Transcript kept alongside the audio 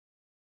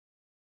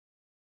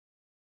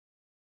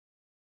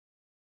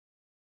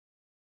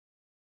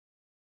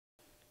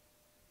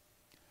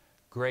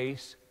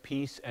Grace,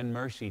 peace, and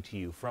mercy to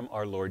you from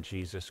our Lord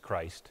Jesus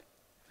Christ.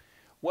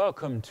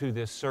 Welcome to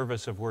this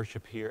service of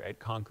worship here at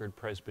Concord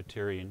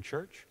Presbyterian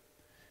Church.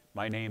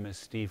 My name is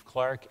Steve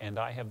Clark, and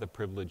I have the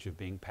privilege of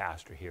being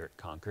pastor here at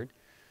Concord.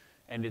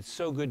 And it's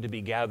so good to be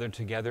gathered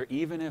together,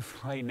 even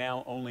if right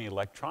now only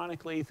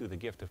electronically through the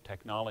gift of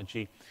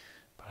technology.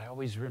 But I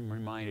always am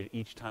reminded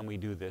each time we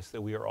do this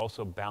that we are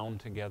also bound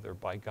together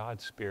by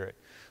God's Spirit,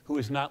 who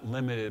is not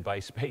limited by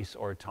space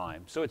or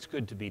time. So it's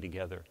good to be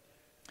together.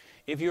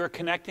 If you are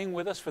connecting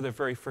with us for the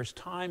very first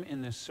time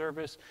in this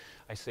service,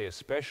 I say a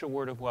special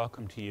word of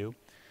welcome to you.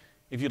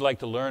 If you'd like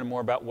to learn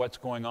more about what's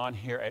going on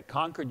here at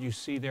Concord, you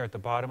see there at the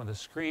bottom of the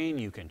screen,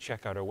 you can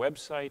check out our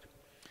website,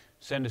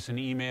 send us an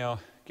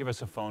email, give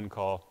us a phone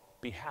call.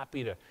 Be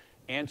happy to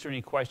answer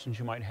any questions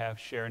you might have,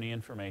 share any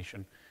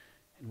information.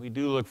 And we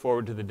do look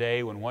forward to the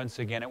day when once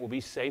again it will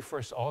be safe for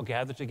us all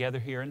gathered together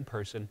here in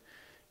person.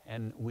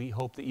 And we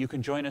hope that you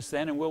can join us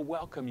then, and we'll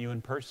welcome you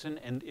in person.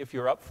 And if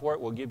you're up for it,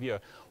 we'll give you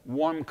a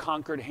warm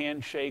Concord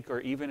handshake,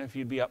 or even if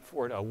you'd be up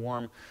for it, a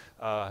warm,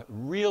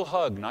 real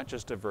hug, not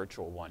just a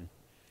virtual one.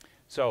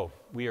 So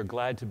we are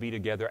glad to be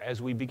together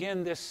as we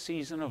begin this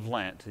season of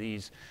Lent,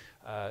 these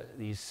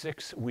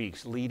 6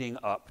 weeks leading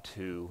up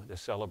to the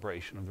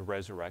celebration of the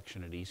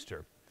resurrection at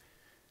Easter.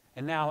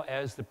 And now,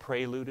 as the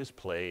prelude is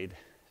played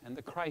and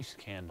the Christ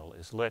candle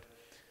is lit,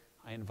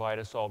 I invite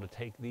us all to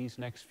take these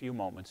next few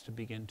moments to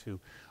begin to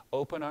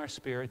open our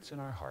spirits and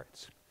our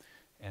hearts,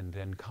 and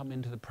then come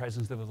into the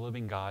presence of the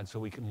living God so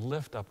we can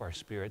lift up our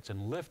spirits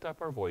and lift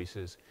up our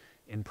voices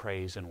in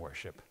praise and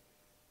worship.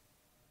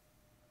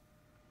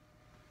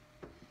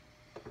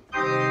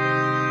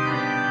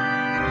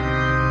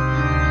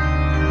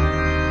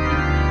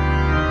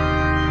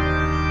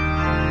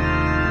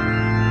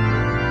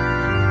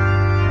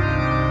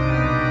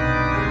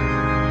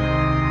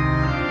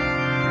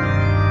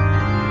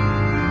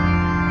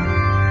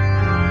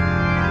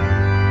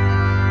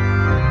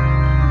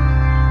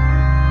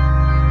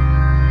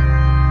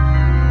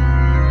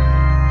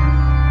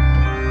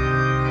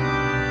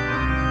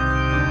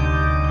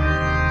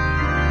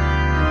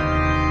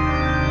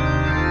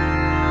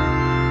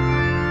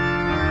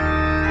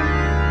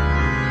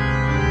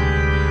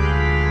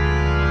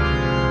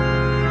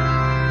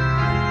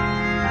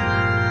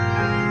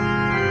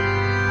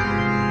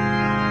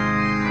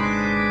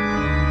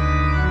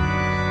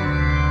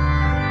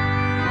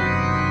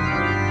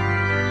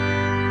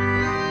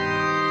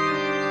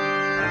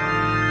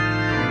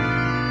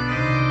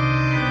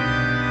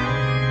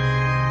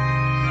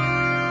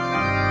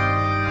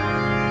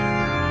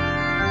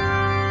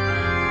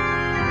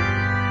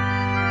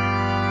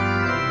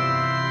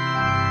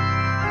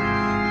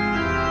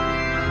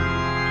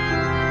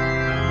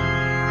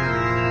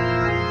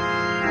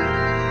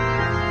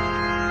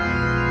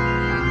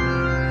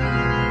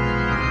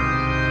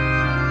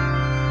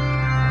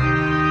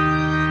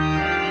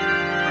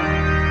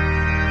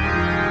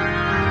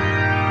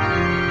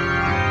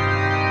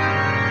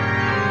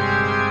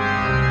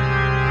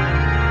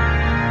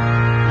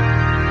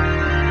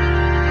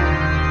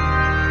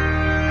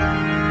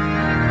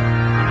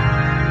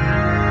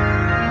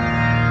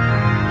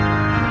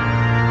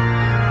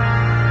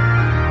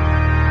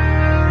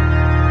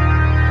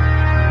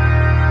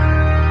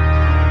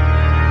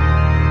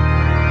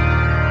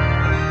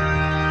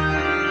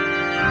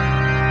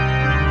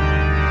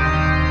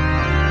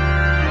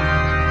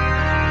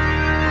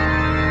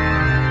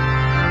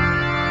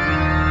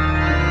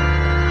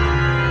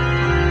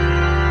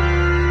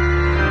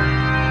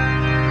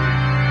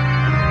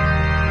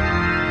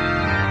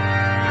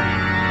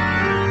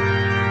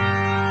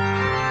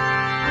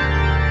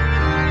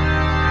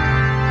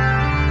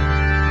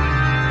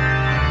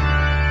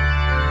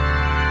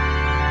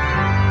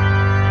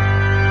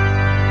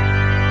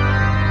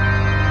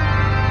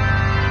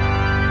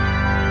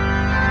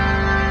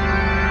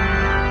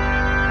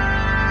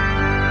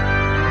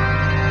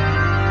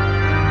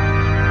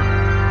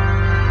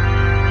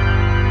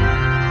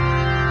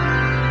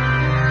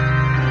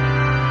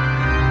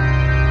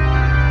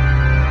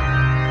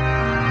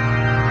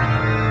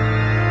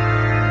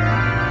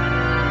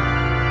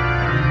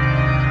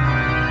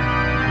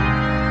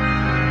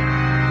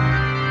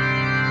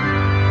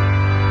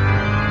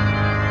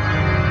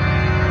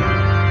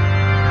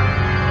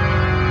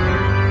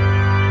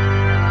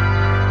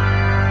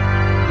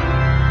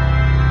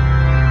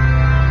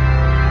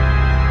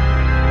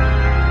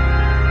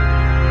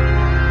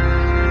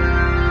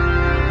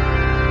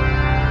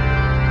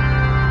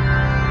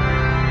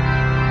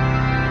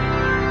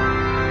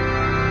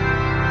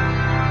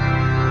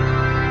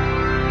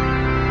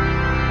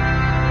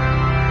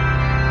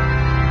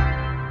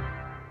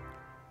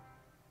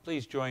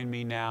 Please join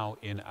me now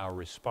in our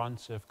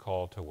responsive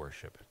call to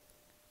worship.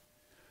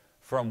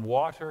 From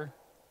water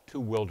to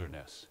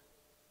wilderness,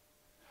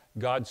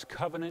 God's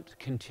covenant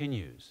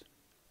continues.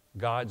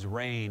 God's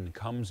reign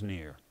comes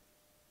near.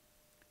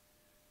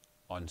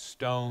 On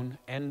stone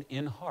and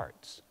in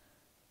hearts,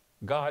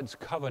 God's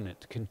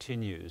covenant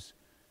continues.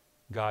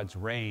 God's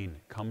reign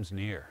comes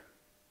near.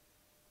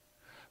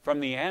 From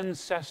the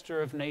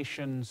ancestor of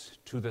nations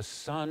to the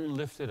Son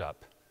lifted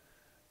up,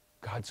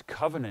 God's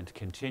covenant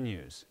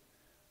continues.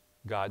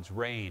 God's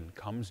reign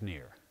comes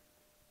near.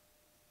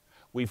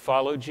 We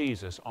follow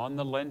Jesus on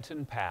the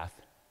Lenten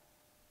path,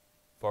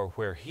 for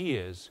where he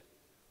is,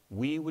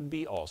 we would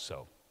be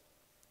also.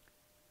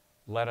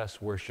 Let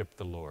us worship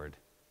the Lord.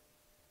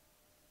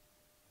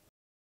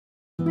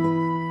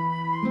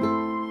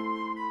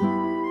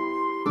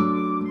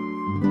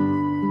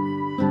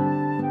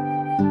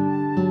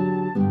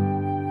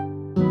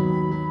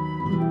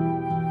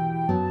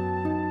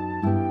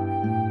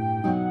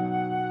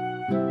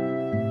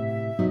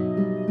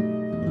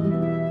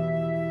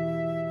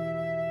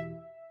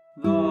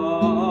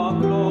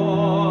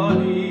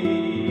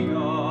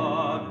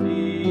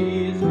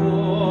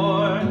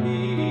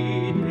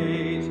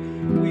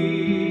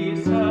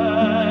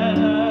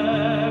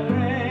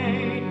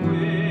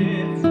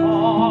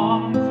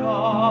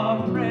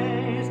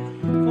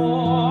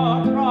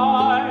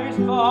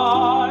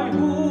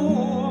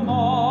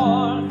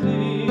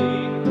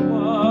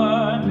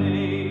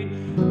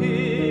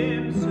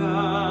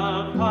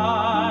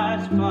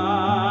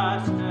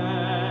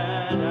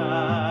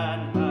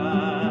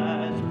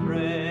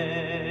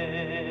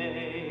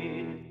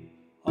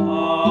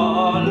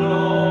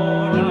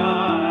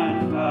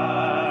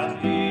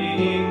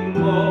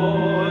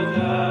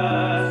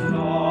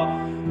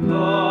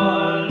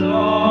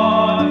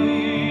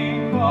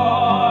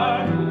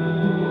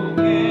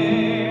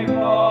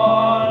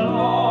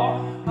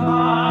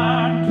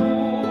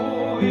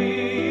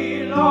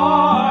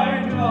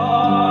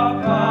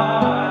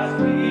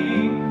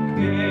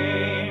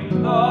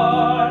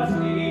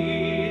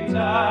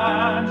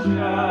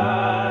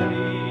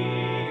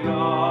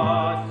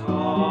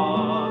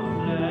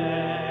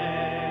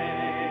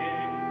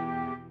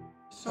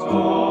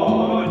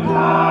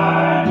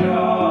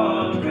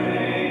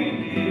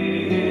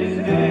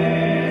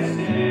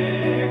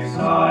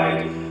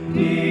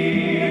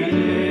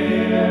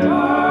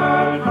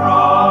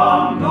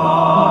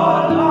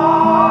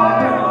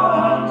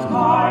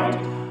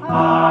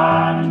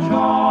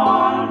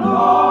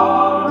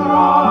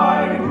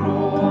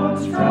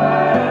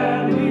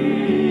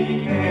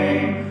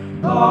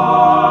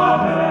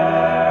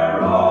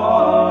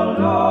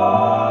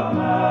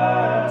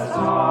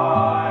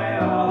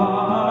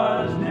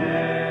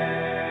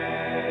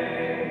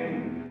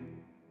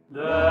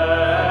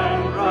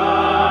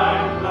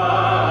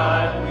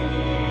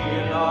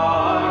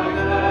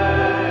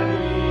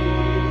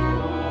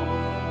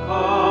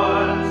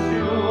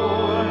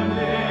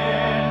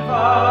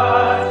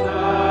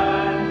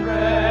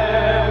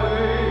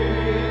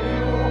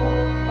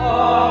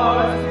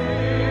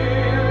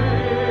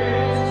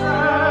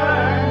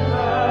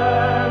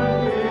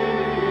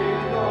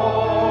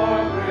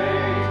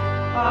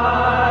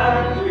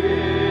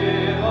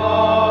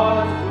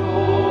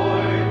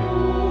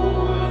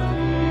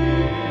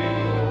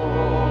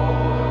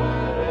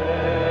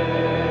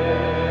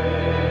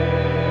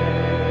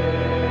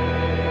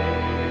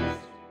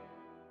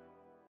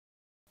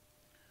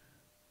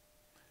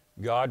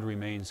 God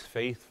remains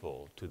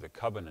faithful to the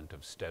covenant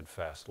of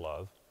steadfast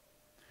love,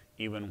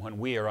 even when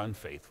we are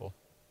unfaithful.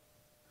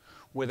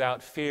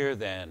 Without fear,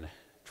 then,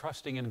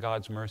 trusting in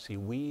God's mercy,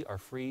 we are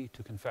free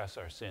to confess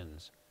our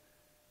sins.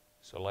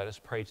 So let us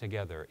pray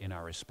together in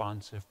our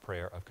responsive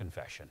prayer of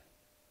confession.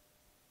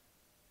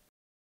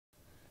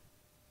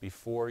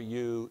 Before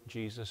you,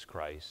 Jesus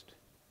Christ,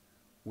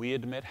 we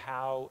admit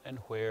how and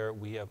where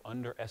we have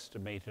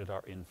underestimated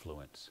our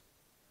influence,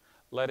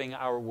 letting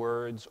our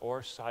words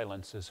or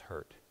silences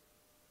hurt,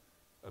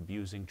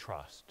 abusing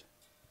trust,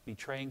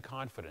 betraying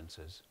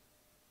confidences.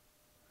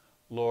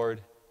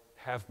 Lord,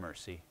 have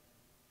mercy.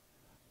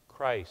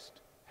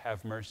 Christ,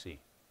 have mercy.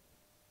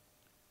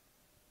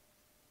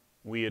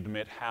 We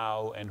admit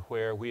how and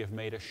where we have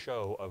made a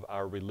show of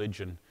our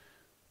religion,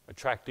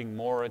 attracting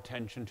more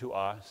attention to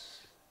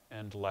us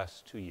and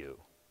less to you.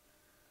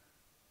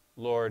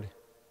 Lord,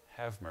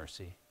 have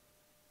mercy.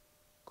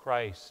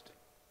 Christ,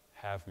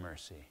 have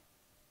mercy.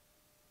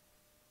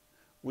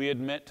 We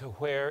admit to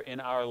where in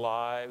our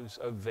lives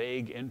a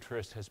vague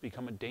interest has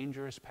become a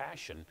dangerous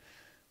passion,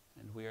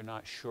 and we are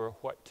not sure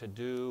what to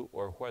do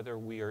or whether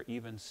we are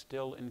even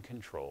still in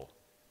control.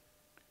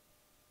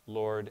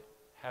 Lord,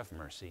 have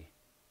mercy.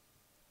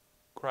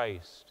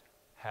 Christ,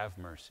 have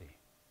mercy.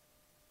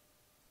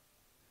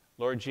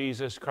 Lord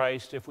Jesus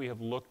Christ, if we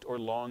have looked or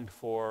longed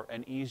for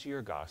an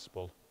easier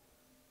gospel,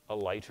 a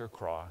lighter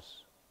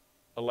cross,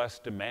 a less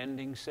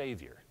demanding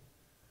Savior,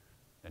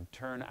 then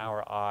turn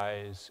our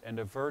eyes and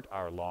avert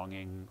our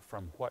longing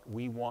from what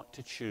we want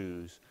to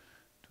choose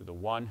to the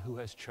one who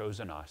has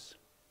chosen us.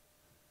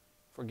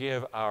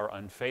 Forgive our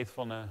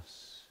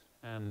unfaithfulness,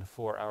 and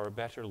for our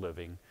better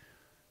living,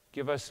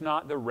 give us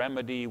not the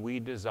remedy we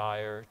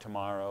desire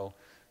tomorrow,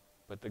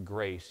 but the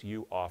grace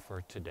you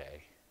offer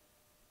today.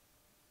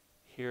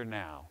 Hear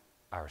now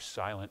our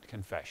silent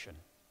confession.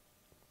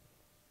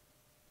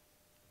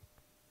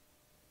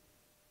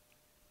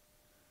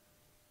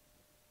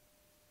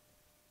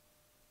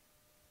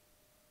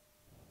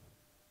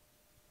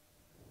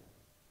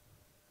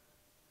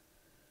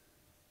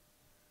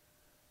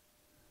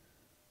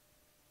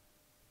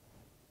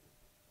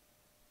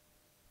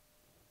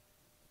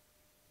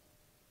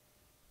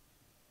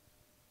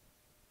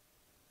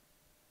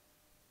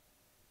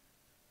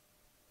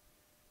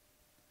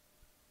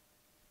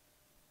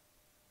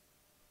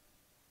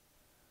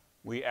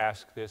 We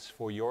ask this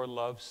for your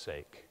love's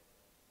sake.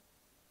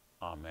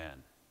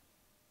 Amen.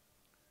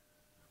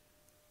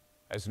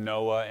 As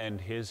Noah and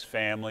his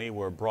family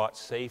were brought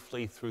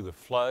safely through the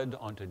flood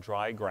onto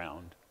dry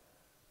ground,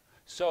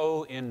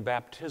 so in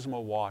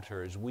baptismal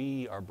waters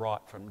we are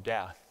brought from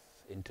death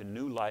into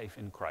new life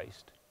in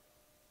Christ.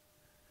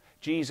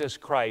 Jesus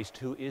Christ,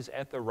 who is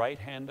at the right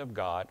hand of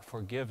God,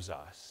 forgives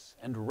us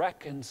and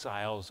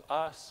reconciles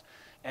us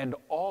and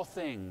all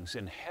things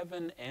in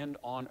heaven and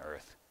on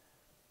earth.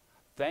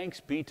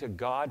 Thanks be to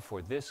God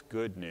for this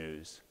good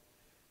news.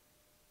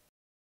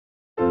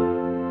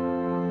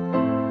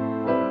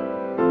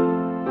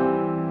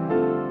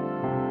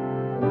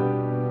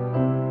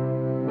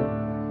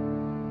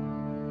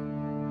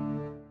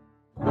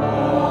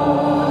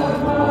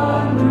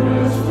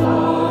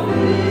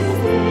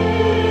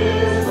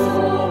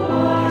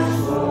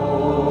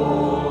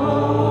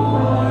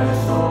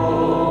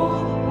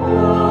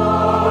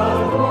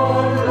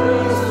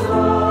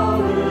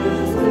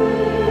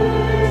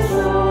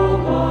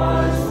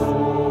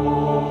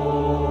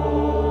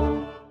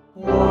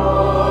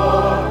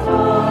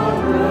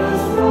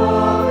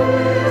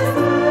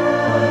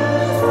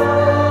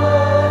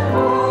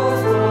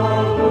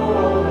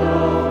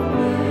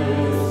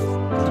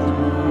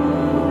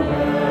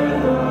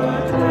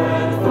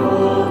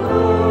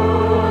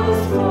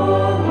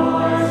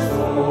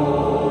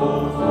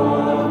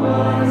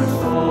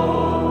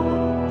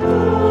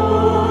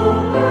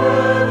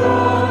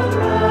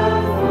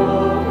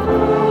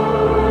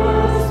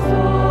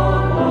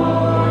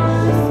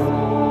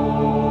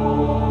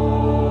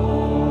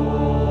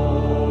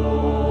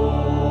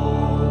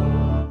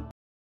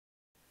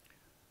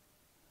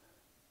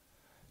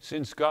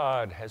 Since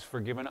God has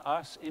forgiven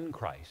us in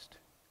Christ,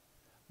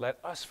 let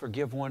us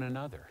forgive one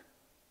another.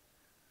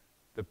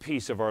 The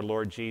peace of our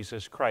Lord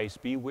Jesus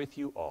Christ be with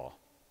you all,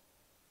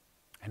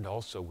 and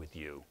also with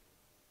you.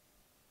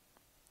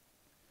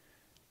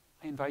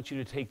 I invite you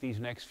to take these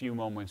next few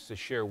moments to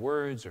share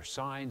words or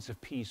signs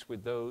of peace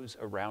with those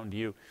around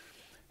you.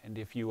 And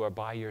if you are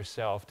by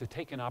yourself, to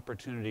take an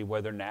opportunity,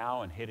 whether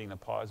now and hitting the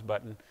pause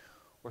button,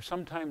 or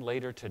sometime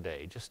later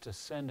today, just to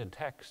send a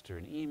text or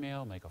an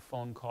email, make a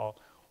phone call,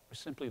 or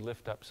simply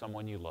lift up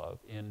someone you love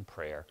in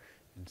prayer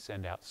and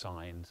send out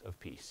signs of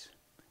peace.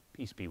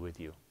 Peace be with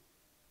you.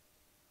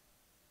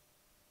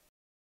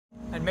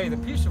 And may the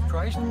peace of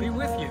Christ be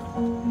with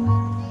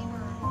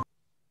you.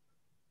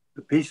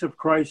 The peace of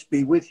Christ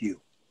be with you.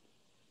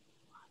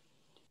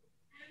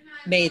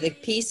 May the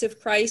peace of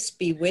Christ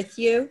be with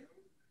you.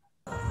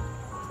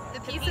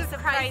 The peace of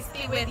Christ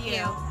be with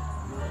you.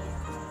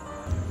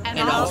 And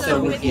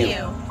also with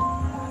you.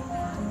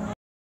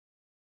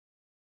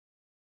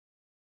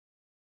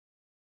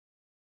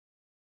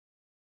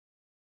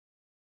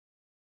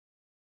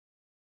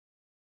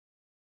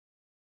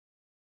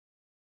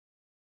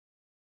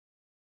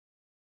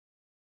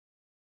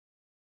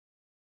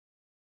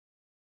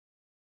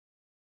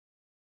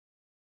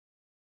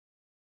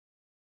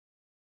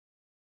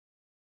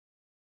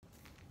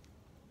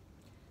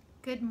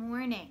 Good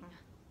morning.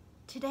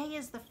 Today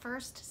is the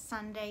first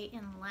Sunday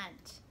in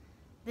Lent.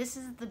 This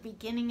is the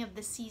beginning of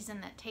the season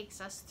that takes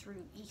us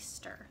through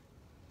Easter.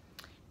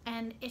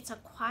 And it's a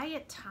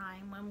quiet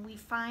time when we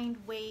find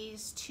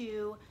ways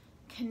to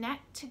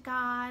connect to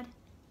God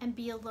and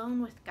be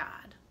alone with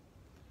God.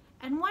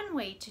 And one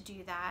way to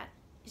do that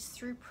is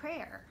through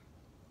prayer.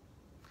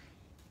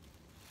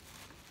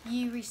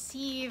 You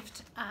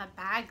received a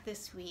bag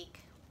this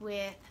week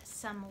with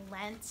some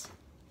Lent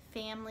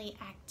family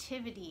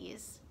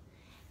activities.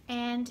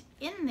 And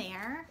in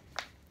there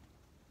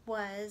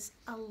was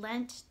a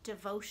Lent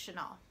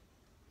devotional.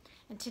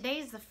 And today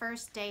is the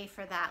first day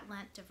for that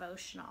Lent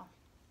devotional.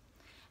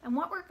 And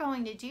what we're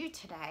going to do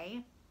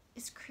today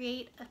is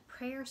create a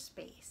prayer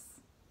space.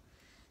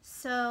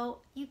 So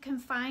you can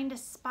find a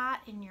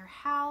spot in your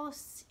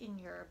house, in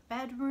your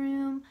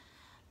bedroom,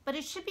 but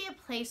it should be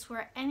a place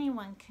where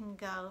anyone can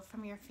go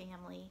from your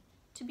family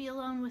to be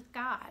alone with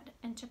God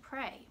and to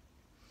pray.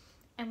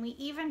 And we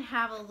even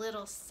have a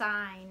little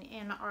sign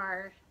in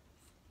our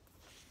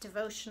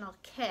devotional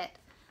kit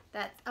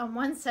that on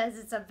one says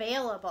it's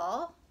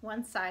available,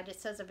 one side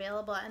it says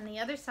available, and the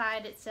other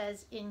side it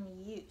says in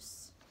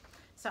use.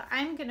 So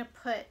I'm going to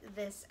put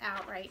this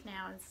out right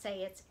now and say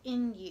it's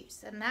in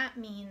use, and that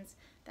means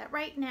that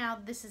right now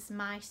this is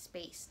my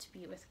space to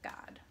be with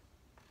God.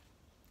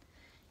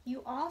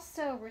 You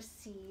also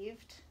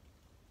received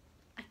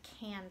a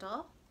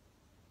candle,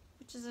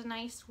 which is a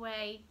nice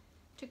way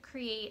to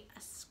create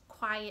a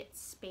quiet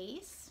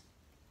space.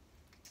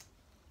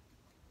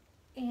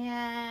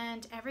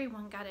 And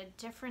everyone got a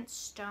different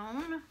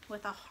stone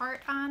with a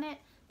heart on it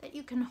that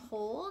you can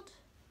hold,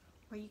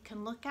 or you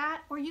can look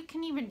at, or you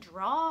can even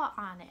draw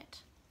on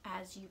it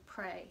as you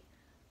pray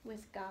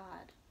with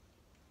God.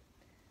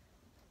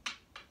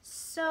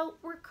 So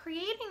we're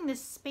creating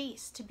this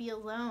space to be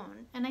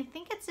alone, and I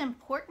think it's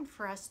important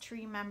for us to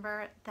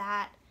remember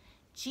that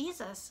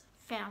Jesus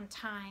found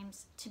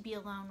times to be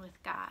alone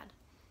with God.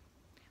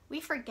 We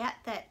forget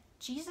that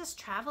Jesus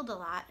traveled a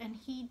lot and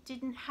he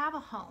didn't have a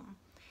home.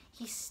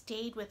 He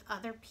stayed with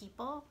other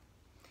people.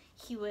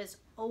 He was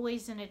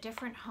always in a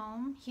different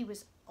home. He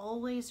was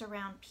always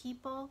around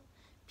people.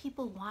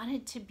 People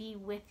wanted to be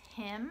with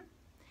him.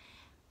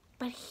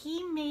 But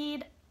he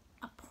made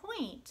a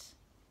point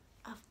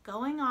of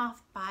going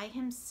off by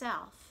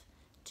himself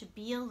to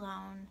be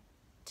alone,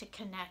 to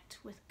connect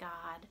with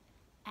God,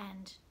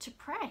 and to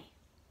pray.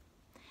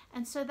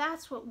 And so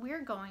that's what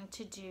we're going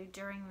to do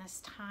during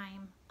this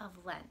time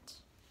of Lent.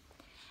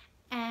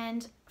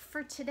 And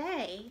for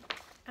today,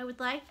 I would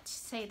like to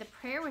say the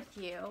prayer with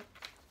you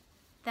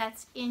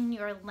that's in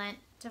your Lent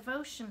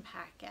devotion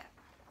packet.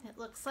 It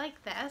looks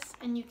like this,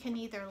 and you can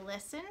either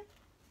listen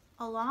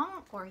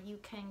along or you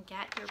can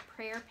get your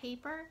prayer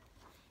paper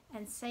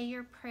and say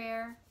your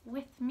prayer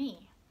with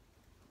me.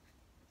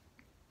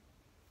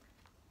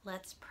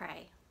 Let's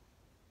pray.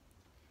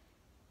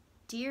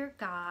 Dear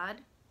God,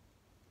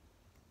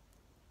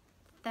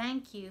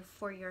 thank you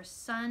for your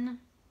Son,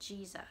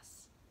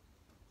 Jesus.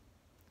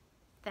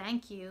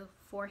 Thank you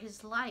for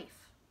his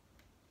life.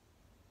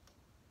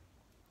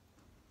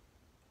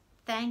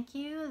 Thank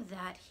you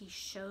that he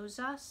shows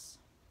us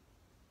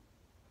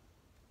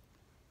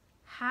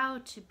how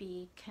to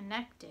be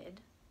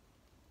connected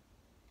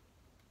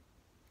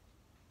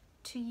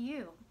to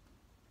you.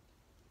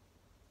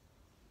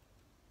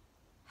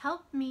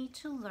 Help me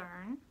to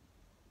learn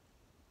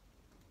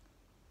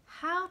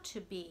how to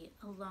be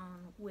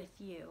alone with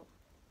you,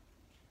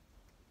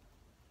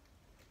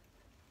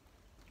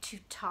 to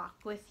talk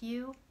with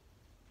you,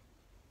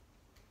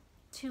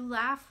 to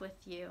laugh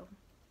with you,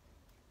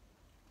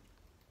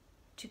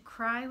 to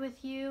cry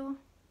with you,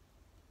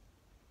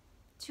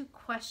 to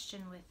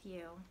question with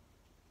you,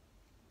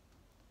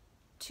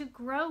 to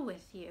grow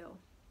with you.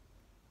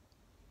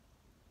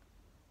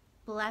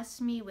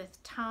 Bless me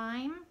with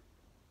time,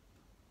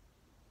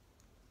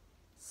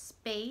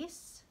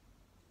 space,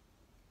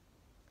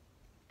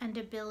 and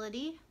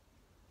ability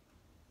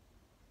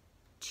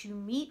to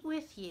meet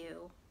with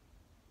you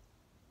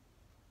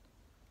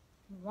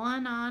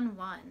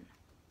one-on-one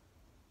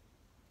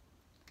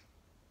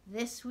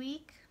this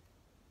week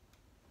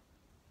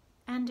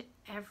and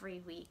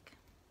every week.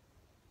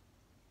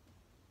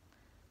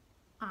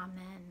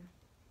 Amen.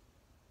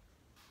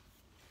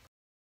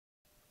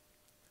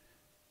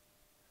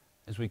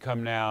 As we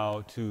come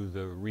now to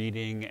the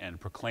reading and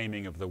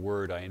proclaiming of the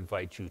word, I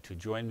invite you to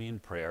join me in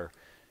prayer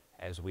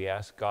as we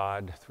ask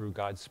God, through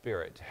God's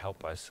Spirit, to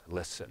help us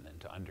listen and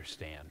to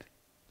understand.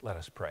 Let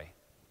us pray.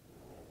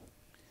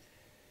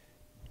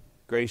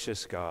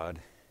 Gracious God,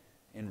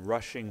 in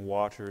rushing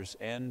waters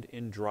and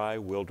in dry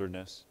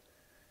wilderness,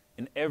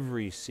 in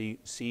every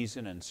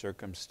season and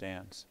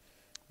circumstance,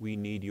 we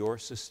need your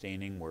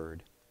sustaining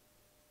word.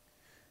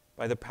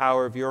 By the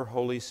power of your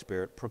Holy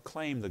Spirit,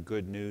 proclaim the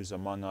good news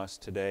among us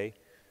today,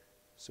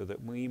 so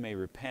that we may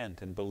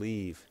repent and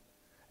believe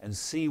and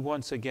see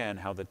once again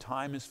how the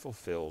time is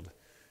fulfilled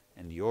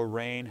and your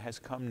reign has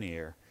come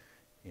near.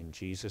 In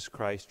Jesus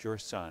Christ, your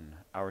Son,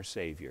 our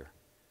Savior.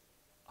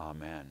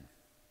 Amen.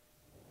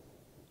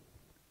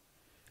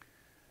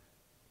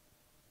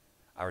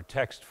 Our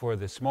text for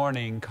this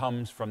morning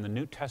comes from the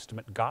New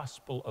Testament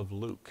Gospel of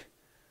Luke,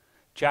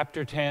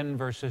 chapter 10,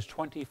 verses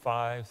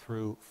 25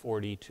 through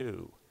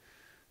 42.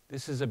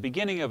 This is a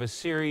beginning of a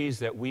series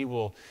that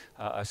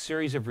a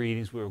series of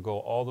readings. We will go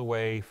all the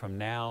way from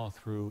now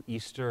through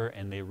Easter,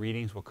 and the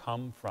readings will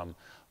come from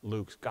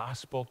Luke's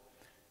Gospel.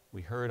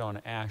 We heard on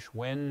Ash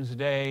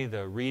Wednesday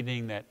the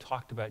reading that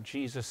talked about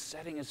Jesus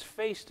setting his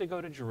face to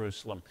go to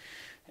Jerusalem.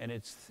 And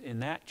it's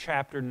in that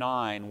chapter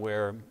 9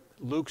 where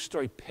Luke's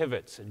story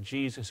pivots, and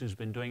Jesus, who's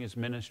been doing his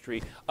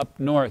ministry up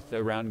north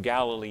around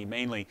Galilee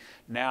mainly,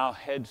 now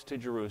heads to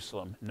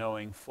Jerusalem,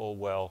 knowing full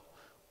well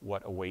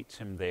what awaits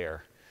him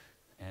there.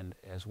 And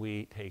as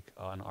we take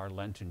on our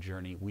Lenten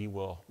journey, we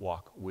will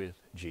walk with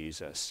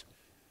Jesus.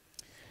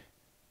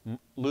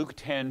 Luke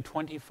 10,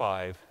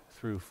 25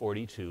 through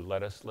 42.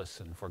 Let us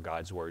listen for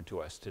God's word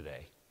to us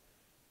today.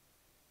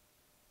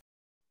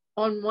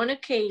 On one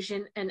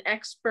occasion, an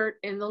expert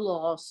in the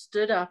law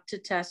stood up to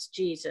test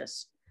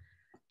Jesus.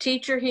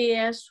 Teacher, he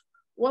asked,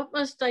 what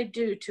must I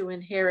do to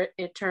inherit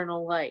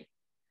eternal life?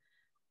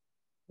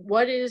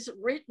 What is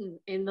written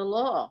in the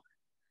law?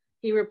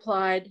 He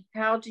replied,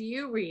 how do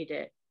you read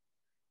it?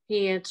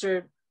 He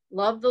answered,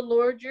 love the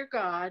Lord your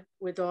God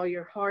with all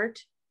your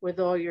heart, with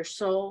all your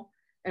soul,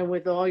 and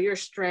with all your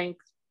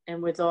strength,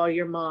 and with all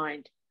your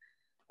mind,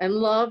 and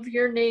love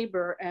your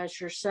neighbor as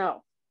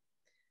yourself.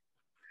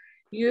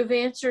 You have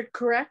answered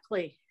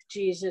correctly,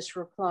 Jesus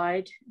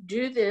replied.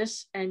 Do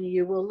this and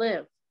you will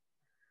live.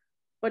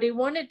 But he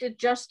wanted to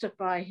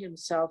justify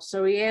himself,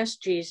 so he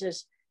asked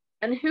Jesus,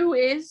 and who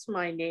is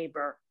my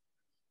neighbor?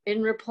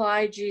 In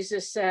reply,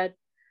 Jesus said,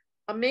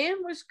 a man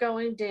was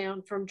going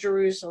down from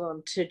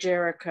Jerusalem to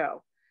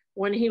Jericho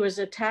when he was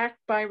attacked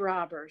by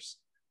robbers.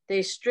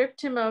 They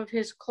stripped him of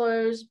his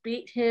clothes,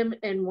 beat him,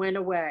 and went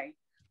away,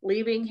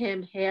 leaving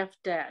him half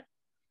dead.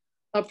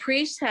 A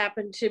priest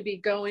happened to be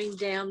going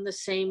down the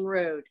same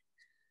road,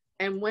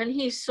 and when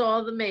he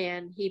saw the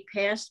man, he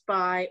passed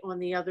by on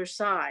the other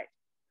side.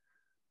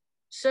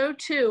 So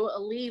too a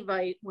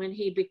Levite, when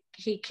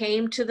he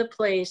came to the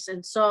place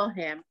and saw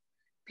him,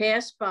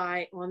 passed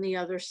by on the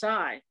other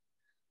side.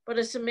 But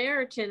a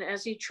Samaritan,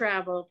 as he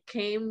traveled,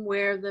 came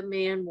where the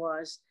man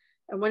was,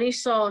 and when he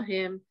saw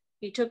him,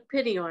 he took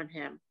pity on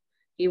him.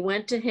 He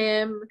went to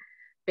him,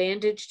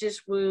 bandaged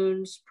his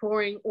wounds,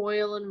 pouring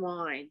oil and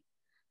wine.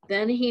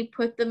 Then he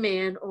put the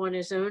man on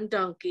his own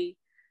donkey,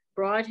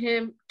 brought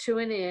him to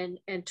an inn,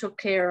 and took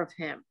care of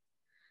him.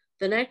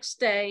 The next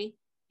day,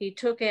 he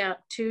took out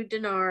 2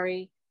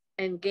 denarii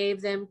and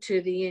gave them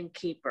to the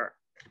innkeeper.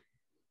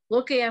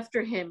 Look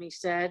after him, he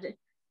said,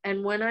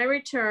 and when I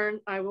return,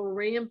 I will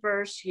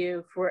reimburse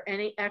you for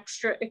any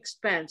extra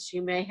expense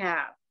you may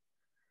have.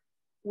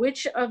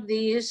 Which of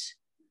these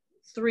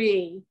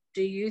 3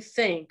 do you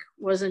think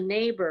was a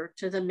neighbor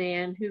to the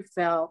man who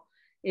fell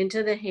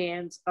into the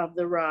hands of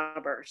the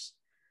robbers?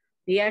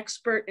 The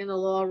expert in the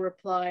law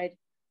replied,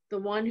 the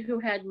one who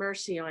had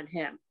mercy on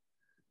him.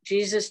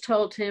 Jesus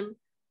told him,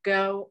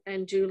 go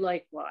and do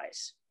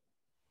likewise.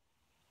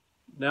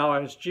 Now,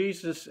 as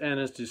Jesus and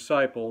his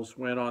disciples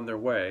went on their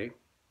way,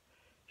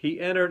 he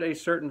entered a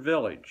certain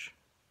village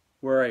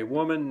where a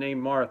woman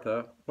named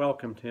Martha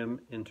welcomed him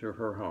into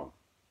her home.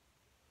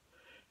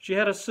 She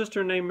had a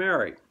sister named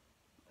Mary,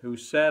 who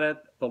sat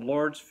at the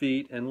Lord's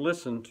feet and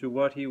listened to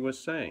what he was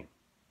saying.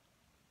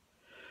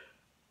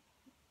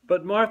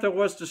 But Martha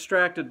was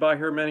distracted by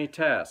her many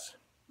tasks,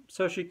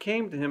 so she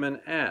came to him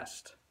and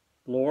asked,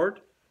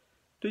 Lord,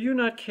 do you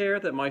not care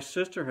that my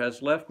sister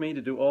has left me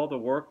to do all the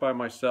work by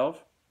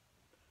myself?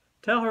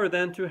 Tell her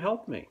then to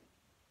help me.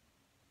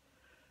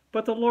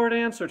 But the Lord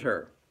answered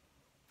her,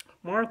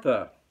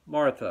 Martha,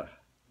 Martha,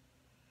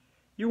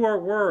 you are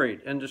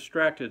worried and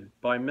distracted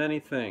by many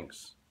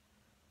things.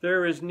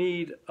 There is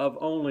need of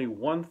only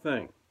one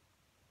thing.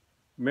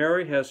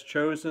 Mary has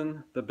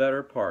chosen the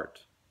better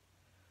part,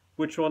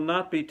 which will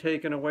not be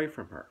taken away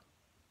from her.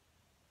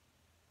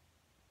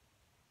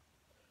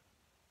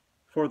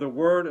 For the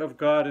word of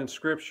God in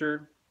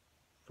Scripture,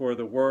 for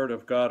the word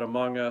of God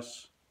among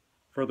us,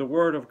 for the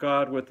word of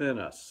God within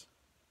us.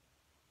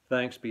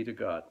 Thanks be to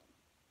God.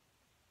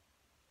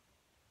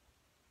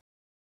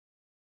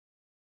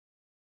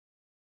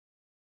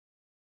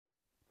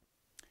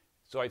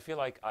 So I feel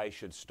like I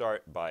should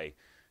start by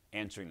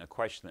answering the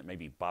question that may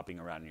be bopping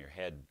around in your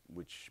head,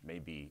 which may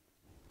be,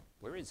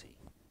 where is he?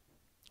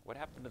 What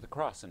happened to the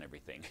cross and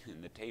everything,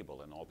 and the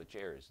table and all the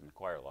chairs and the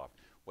choir loft?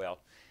 Well,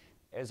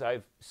 as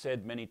I've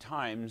said many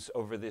times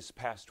over this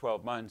past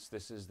 12 months,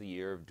 this is the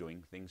year of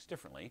doing things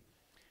differently.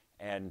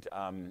 And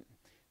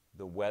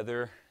the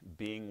weather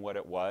being what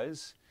it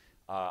was,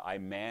 I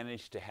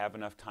managed to have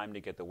enough time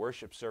to get the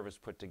worship service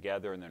put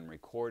together and then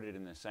recorded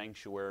in the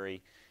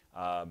sanctuary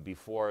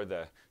before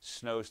the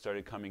snow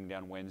started coming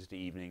down Wednesday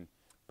evening.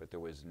 But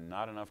there was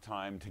not enough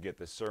time to get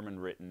the sermon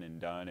written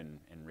and done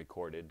and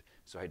recorded,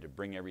 so I had to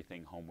bring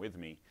everything home with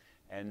me.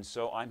 And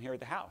so I'm here at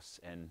the house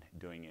and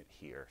doing it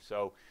here.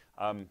 So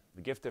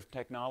the gift of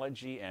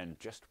technology and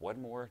just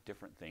one more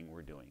different thing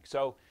we're doing.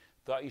 So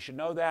thought you should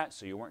know that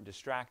so you weren't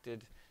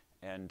distracted.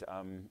 And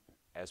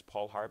as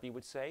Paul Harvey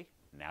would say,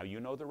 now you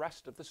know the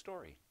rest of the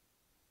story.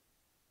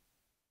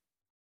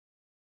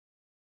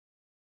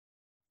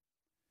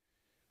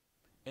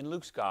 In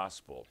Luke's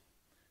Gospel,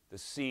 the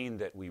scene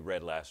that we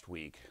read last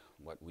week,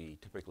 what we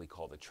typically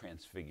call the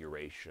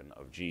transfiguration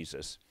of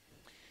Jesus,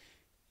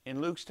 in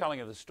Luke's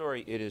telling of the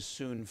story, it is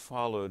soon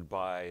followed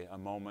by a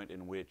moment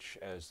in which,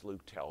 as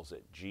Luke tells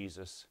it,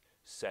 Jesus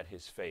set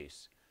his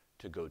face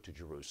to go to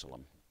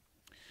Jerusalem,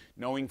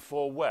 knowing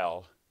full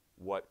well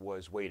what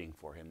was waiting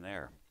for him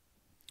there.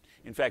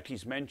 In fact,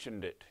 he's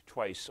mentioned it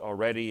twice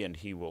already, and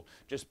he will,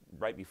 just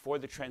right before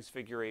the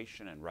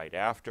transfiguration and right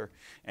after,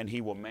 and he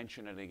will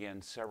mention it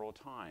again several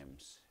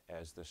times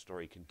as the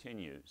story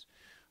continues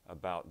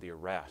about the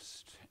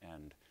arrest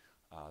and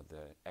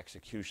the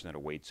execution that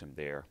awaits him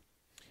there.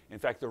 In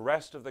fact, the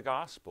rest of the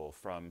gospel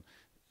from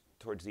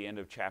towards the end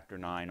of chapter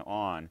 9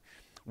 on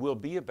will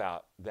be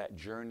about that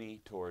journey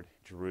toward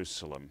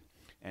Jerusalem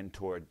and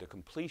toward the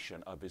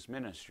completion of his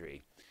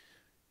ministry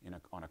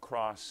on a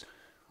cross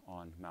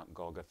on Mount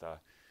Golgotha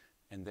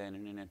and then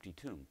in an empty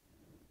tomb.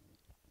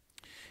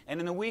 And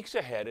in the weeks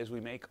ahead, as we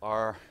make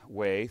our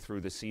way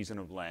through the season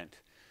of Lent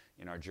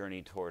in our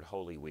journey toward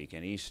Holy Week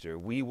and Easter,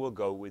 we will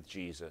go with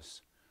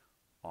Jesus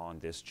on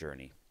this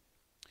journey.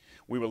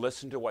 We will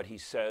listen to what he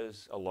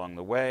says along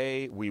the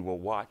way. We will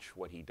watch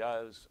what he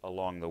does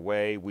along the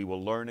way. We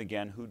will learn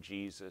again who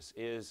Jesus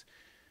is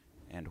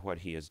and what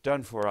he has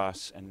done for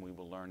us, and we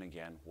will learn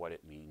again what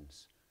it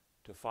means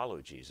to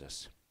follow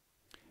Jesus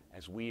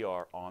as we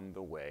are on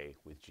the way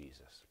with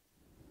Jesus.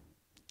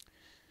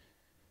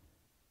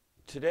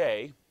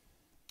 Today,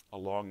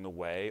 along the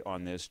way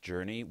on this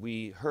journey,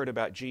 we heard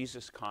about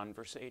Jesus'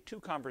 two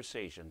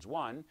conversations,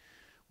 one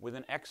with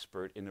an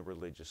expert in the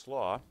religious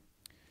law,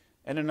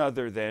 and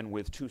another then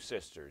with 2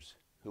 sisters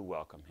who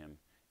welcome him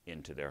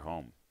into their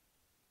home.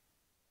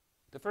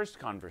 The first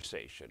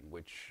conversation,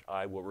 which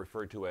I will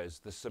refer to as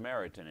the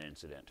Samaritan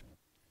incident,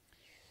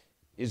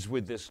 is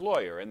with this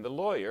lawyer, and the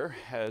lawyer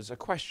has a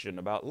question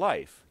about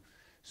life.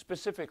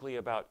 specifically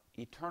about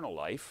eternal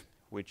life,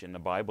 which in the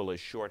Bible is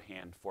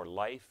shorthand for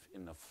life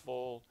in the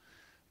full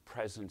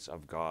presence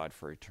of God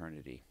for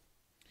eternity.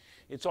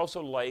 It's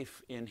also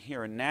life in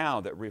here and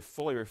now that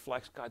fully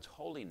reflects God's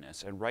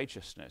holiness and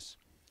righteousness.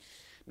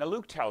 Now,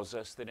 Luke tells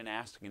us that in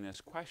asking this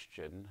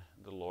question,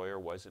 the lawyer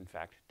was in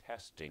fact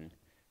testing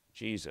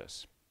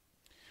Jesus,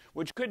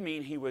 which could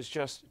mean he was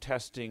just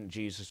testing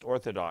Jesus'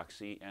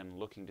 orthodoxy and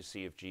looking to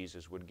see if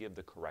Jesus would give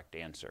the correct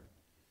answer.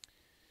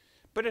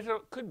 But it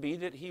could be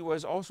that he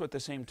was also at the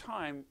same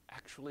time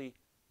actually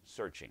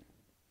searching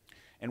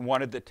and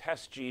wanted to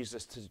test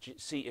Jesus to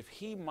see if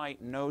he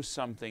might know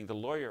something the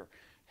lawyer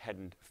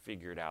hadn't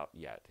figured out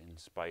yet, in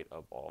spite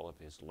of all of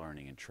his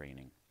learning and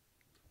training.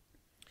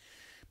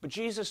 But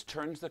Jesus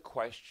turns the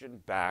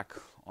question back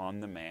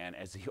on the man,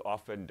 as he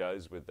often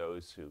does with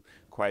those who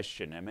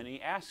question him, and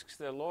he asks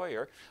the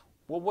lawyer,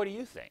 well, what do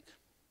you think?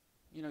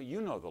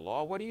 You know the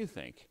law, what do you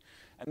think?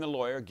 And the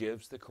lawyer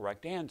gives the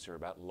correct answer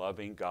about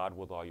loving God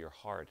with all your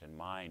heart and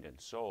mind and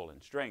soul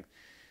and strength,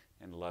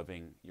 and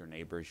loving your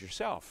neighbor as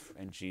yourself.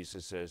 And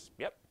Jesus says,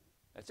 yep,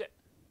 that's it.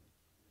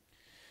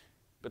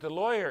 But the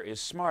lawyer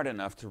is smart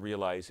enough to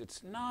realize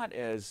it's not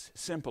as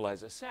simple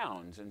as it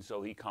sounds, and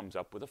so he comes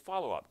up with a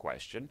follow-up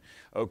question.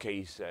 Okay,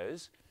 he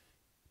says,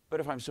 but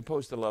if I'm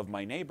supposed to love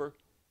my neighbor,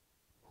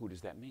 who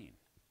does that mean?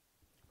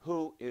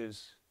 Who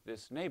is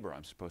this neighbor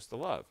I'm supposed to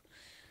love?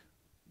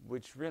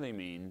 Which really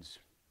means,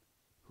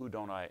 who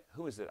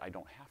is it I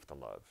don't have to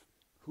love?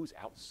 Who's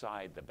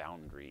outside the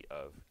boundary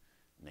of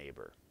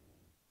neighbor?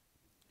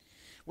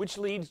 Which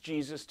leads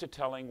Jesus to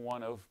telling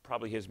one of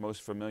probably his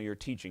most familiar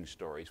teaching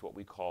stories, what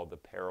we call the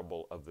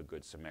parable of the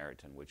Good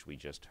Samaritan, which we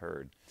just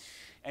heard.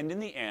 And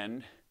in the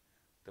end,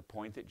 the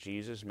point that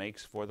Jesus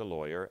makes for the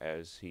lawyer,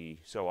 as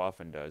he so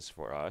often does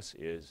for us,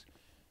 is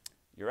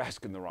you're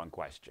asking the wrong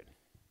question.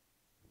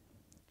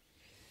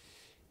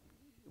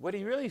 What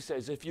he really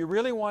says, if you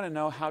really want to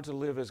know how to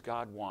live as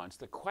God wants,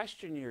 the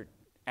question you're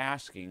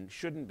asking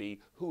shouldn't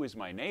be, who is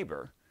my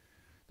neighbor?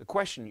 The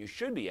question you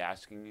should be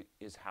asking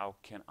is, how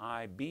can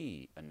I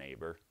be a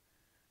neighbor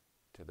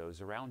to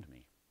those around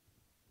me?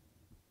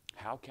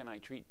 How can I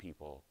treat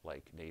people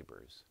like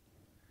neighbors?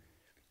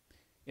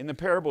 In the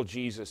parable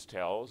Jesus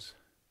tells,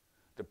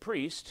 the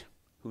priest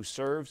who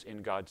serves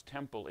in God's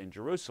temple in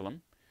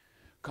Jerusalem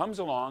comes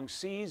along,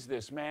 sees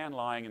this man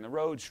lying in the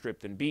road,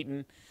 stripped and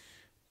beaten,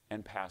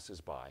 and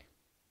passes by,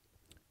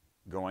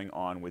 going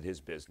on with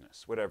his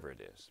business, whatever it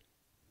is.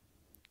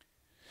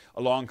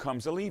 Along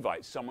comes a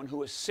Levite, someone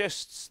who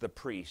assists the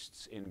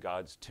priests in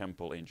God's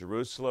temple in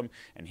Jerusalem,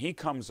 and he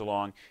comes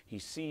along, he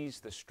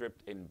sees the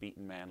stripped and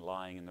beaten man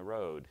lying in the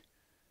road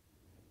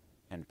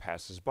and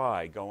passes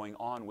by, going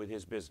on with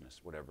his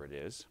business, whatever it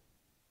is.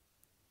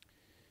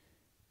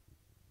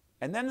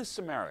 And then the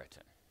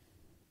Samaritan.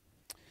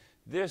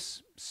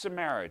 This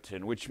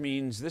Samaritan, which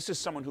means this is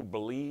someone who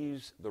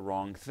believes the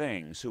wrong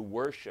things, who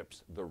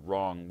worships the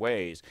wrong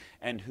ways,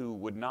 and who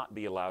would not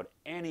be allowed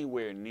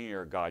anywhere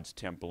near God's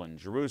temple in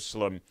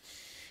Jerusalem.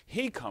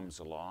 He comes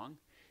along.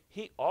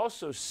 He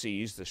also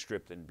sees the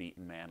stripped and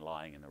beaten man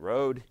lying in the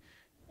road,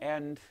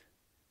 and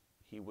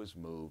he was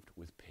moved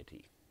with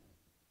pity,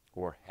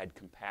 or had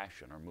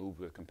compassion, or moved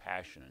with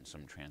compassion in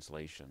some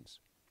translations.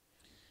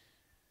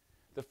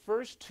 The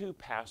first two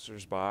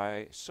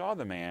passers-by saw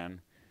the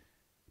man,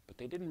 but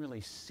they didn't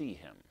really see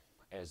him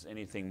as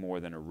anything more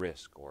than a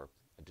risk or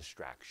a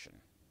distraction.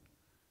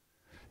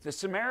 The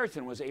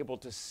Samaritan was able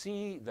to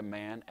see the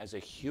man as a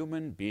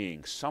human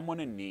being, someone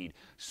in need,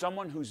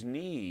 someone whose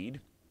need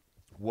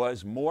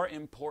was more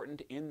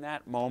important in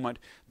that moment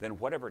than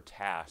whatever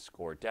task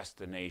or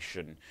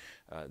destination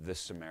the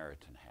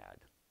Samaritan had.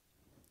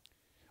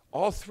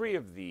 All three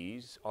of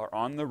these are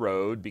on the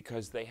road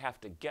because they have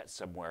to get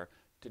somewhere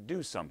to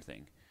do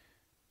something,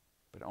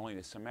 but only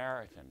the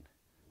Samaritan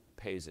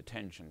pays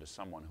attention to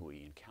someone who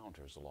he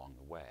encounters along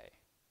the way.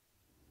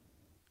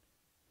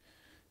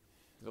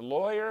 The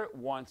lawyer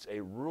wants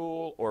a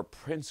rule or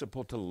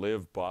principle to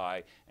live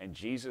by, and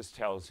Jesus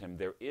tells him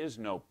there is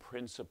no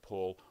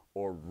principle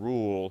or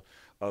rule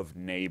of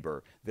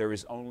neighbor. There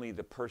is only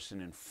the person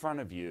in front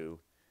of you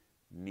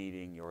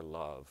needing your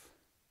love,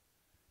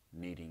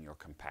 needing your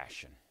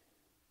compassion.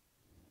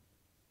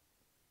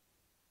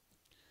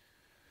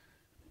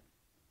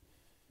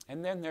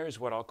 And then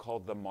there's what I'll call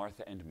the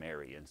Martha and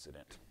Mary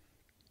incident.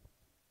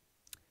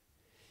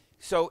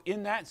 So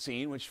in that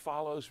scene, which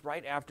follows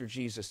right after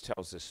Jesus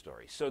tells this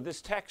story. So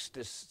this text,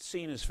 this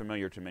scene is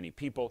familiar to many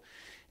people,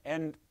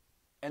 and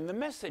the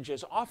message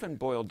is often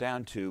boiled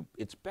down to,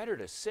 it's better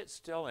to sit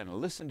still and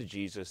listen to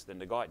Jesus than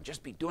to go out and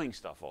just be doing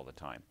stuff all the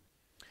time.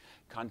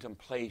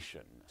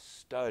 Contemplation,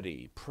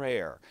 study,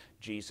 prayer.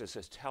 Jesus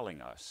is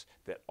telling us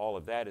that all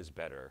of that is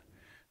better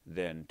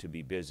than to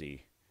be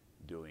busy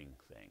doing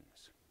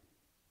things.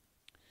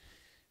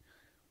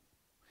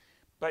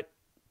 But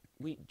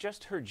we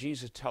just heard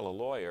Jesus tell a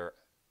lawyer,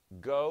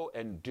 go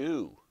and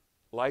do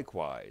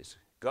likewise.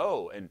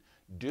 Go and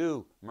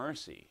do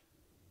mercy.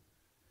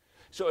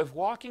 So if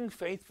walking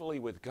faithfully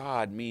with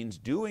God means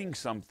doing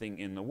something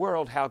in the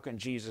world, how can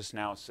Jesus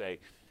now say,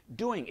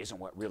 doing isn't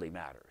what really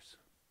matters?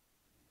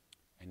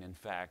 And in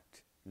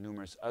fact,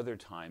 numerous other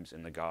times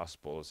in the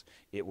Gospels,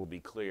 it will be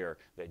clear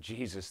that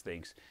Jesus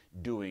thinks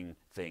doing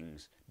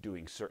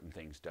certain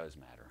things does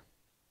matter.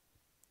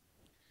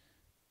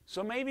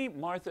 So maybe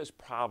Martha's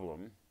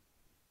problem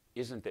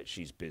isn't that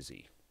she's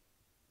busy.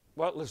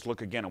 Well, let's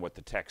look again at what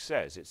the text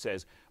says. It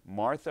says,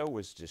 Martha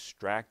was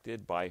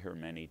distracted by her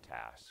many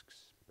tasks.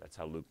 That's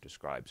how Luke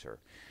describes her.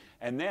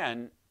 And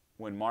then,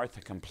 when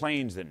Martha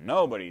complains that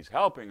nobody's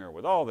helping her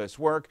with all this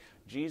work,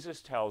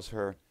 Jesus tells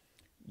her,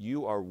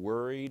 you are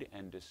worried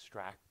and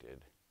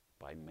distracted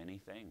by many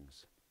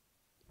things.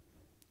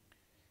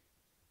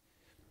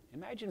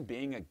 Imagine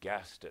being a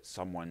guest at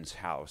someone's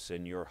house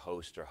and your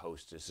host or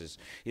hostess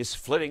is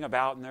flitting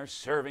about and they're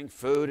serving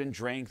food and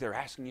drink. They're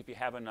asking if you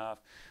have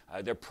enough.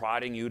 They're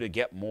prodding you to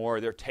get more.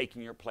 They're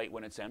taking your plate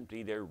when it's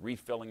empty. They're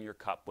refilling your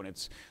cup when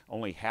it's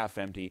only half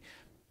empty.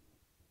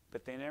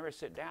 But they never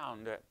sit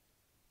down to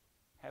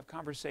have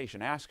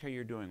conversation. Ask how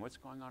you're doing. What's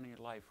going on in your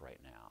life right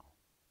now?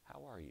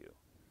 How are you?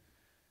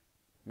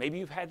 Maybe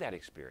you've had that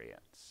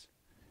experience.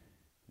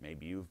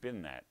 Maybe you've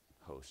been that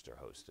host or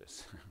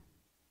hostess.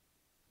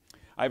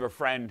 I have a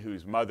friend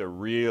whose mother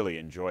really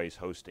enjoys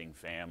hosting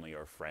family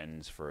or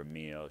friends for a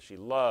meal. She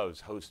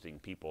loves hosting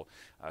people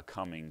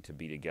coming to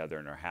be together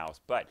in her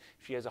house, but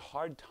she has a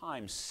hard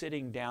time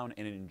sitting down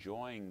and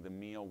enjoying the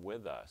meal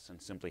with us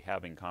and simply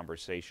having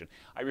conversation.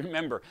 I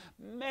remember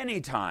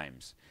many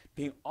times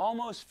being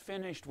almost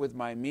finished with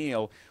my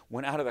meal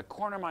when out of the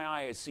corner of my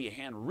eye I'd see a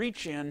hand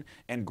reach in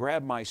and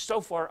grab my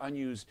so far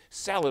unused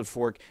salad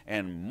fork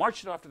and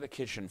march it off to the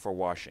kitchen for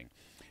washing.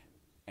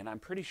 And I'm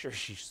pretty sure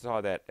she saw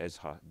that as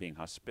being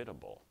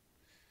hospitable.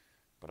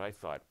 But I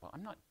thought, well,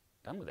 I'm not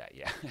done with that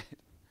yet.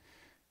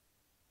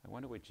 I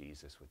wonder what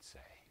Jesus would say.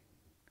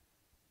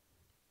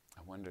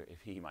 I wonder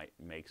if he might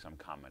make some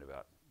comment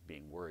about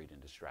being worried and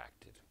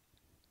distracted.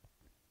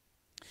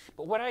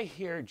 But what I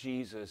hear in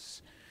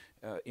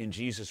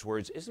Jesus'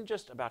 words isn't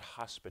just about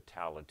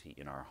hospitality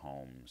in our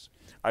homes.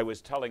 I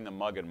was telling the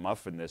Mug and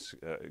Muffin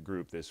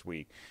group this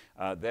week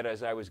that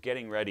as I was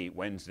getting ready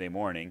Wednesday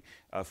morning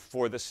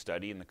for the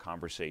study and the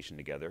conversation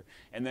together,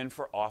 and then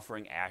for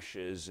offering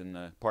ashes in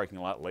the parking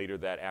lot later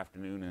that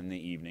afternoon and the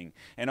evening,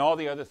 and all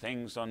the other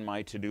things on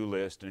my to-do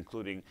list,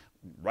 including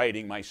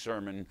writing my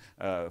sermon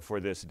for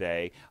this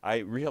day, I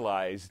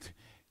realized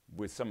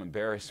with some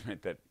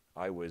embarrassment that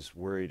I was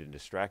worried and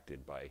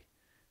distracted by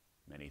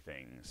many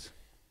things.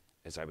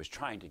 As I was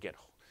trying to get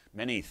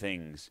many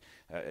things,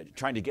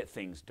 trying to get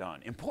things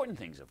done. Important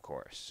things, of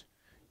course.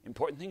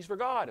 Important things for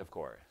God, of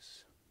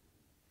course.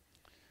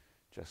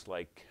 Just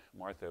like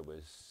Martha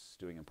was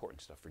doing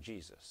important stuff for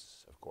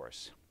Jesus, of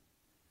course.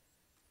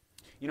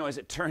 You know, as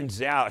it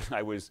turns out,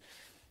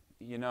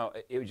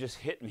 it just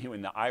hit me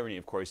when the irony,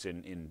 of course,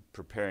 in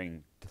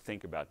preparing to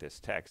think about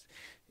this text,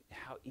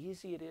 how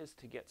easy it is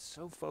to get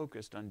so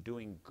focused on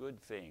doing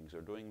good things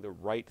or doing the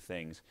right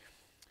things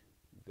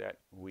that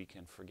we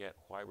can forget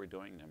why we're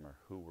doing them or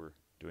who we're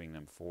doing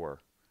them for.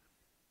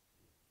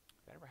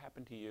 Has that ever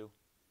happened to you?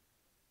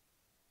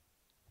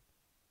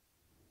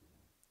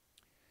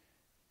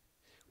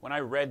 When I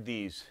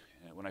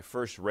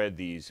first read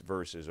these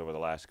verses over the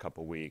last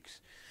couple weeks,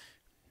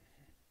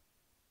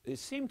 it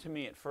seemed to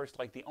me at first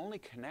like the only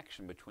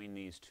connection between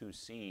these two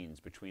scenes,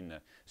 between the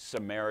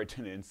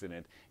Samaritan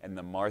incident and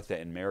the Martha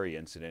and Mary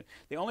incident,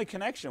 the only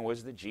connection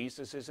was that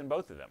Jesus is in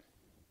both of them.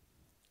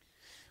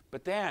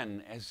 But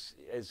then, as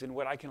in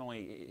what I can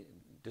only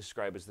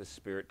describe as the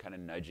Spirit kind of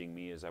nudging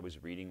me as I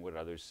was reading what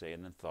others say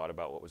and then thought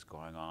about what was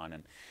going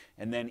on,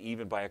 and then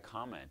even by a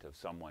comment of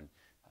someone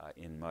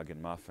in Mug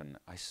and Muffin,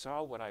 I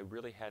saw what I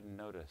really hadn't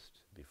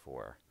noticed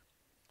before.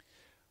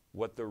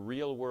 What the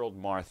real world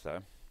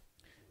Martha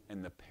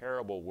and the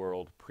parable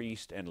world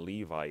priest and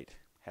Levite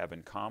have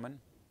in common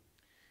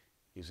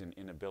is an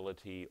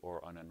inability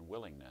or an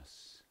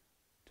unwillingness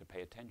to pay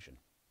attention.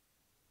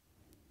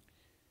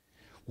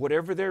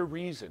 Whatever their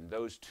reason,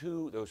 those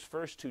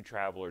first two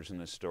travelers in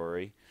the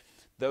story,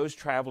 those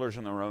travelers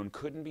on their own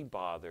couldn't be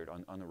bothered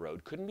on the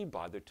road, couldn't be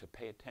bothered to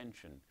pay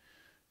attention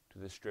to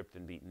the stripped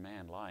and beaten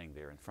man lying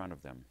there in front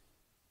of them.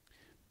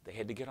 They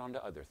had to get on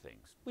to other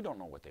things. We don't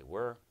know what they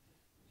were.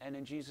 And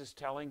in Jesus'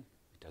 telling,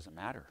 it doesn't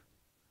matter.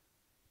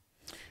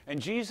 And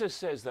Jesus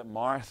says that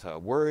Martha,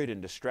 worried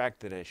and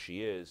distracted as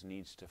she is,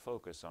 needs to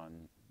focus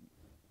on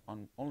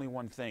only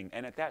one thing.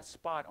 And at that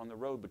spot on the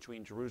road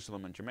between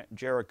Jerusalem and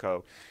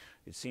Jericho,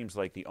 it seems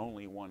like the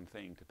only one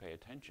thing to pay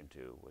attention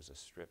to was a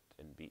stripped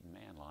and beaten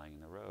man lying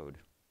in the road.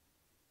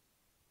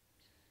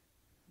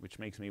 Which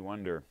makes me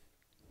wonder,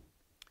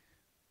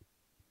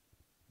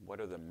 what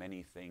are the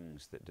many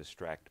things that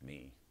distract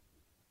me,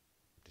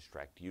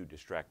 distract you,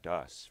 distract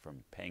us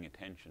from paying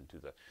attention to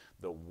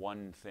the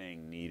one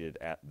thing needed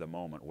at the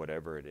moment,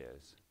 whatever it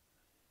is?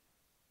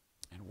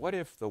 And what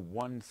if the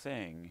one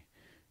thing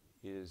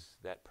is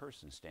that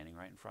person standing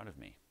right in front of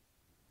me?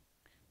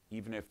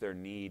 Even if their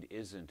need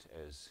isn't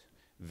as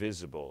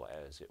visible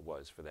as it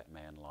was for that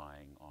man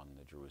lying on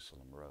the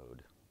Jerusalem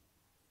road.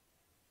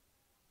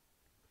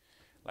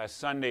 Last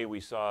Sunday we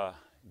saw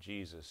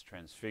Jesus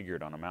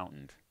transfigured on a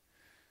mountain.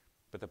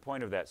 But the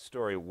point of that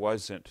story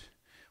wasn't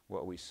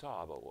what we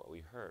saw, but what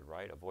we heard,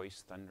 right? A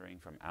voice thundering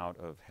from out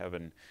of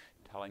heaven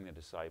telling the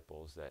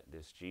disciples that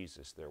this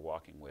Jesus they're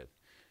walking with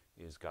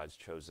is God's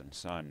chosen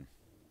Son.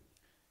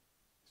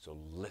 So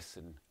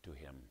listen to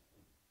him.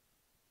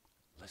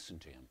 Listen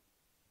to him.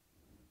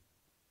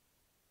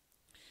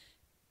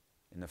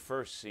 In the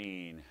first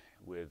scene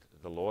with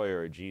the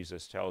lawyer,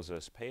 Jesus tells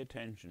us, pay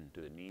attention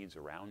to the needs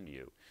around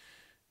you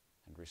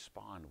and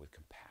respond with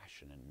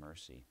compassion and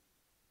mercy.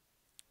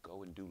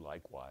 Go and do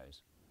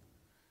likewise.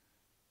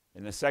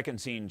 In the second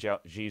scene,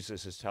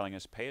 Jesus is telling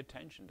us, pay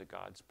attention to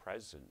God's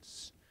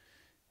presence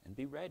and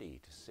be ready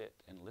to sit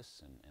and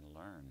listen and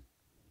learn.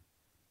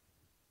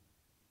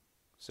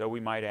 So we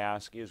might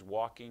ask, is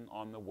walking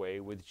on the way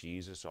with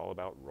Jesus all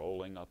about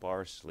rolling up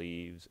our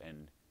sleeves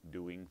and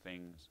doing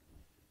things?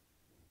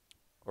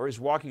 Or is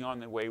walking on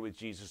the way with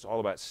Jesus all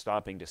about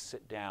stopping to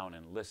sit down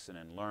and listen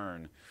and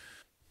learn?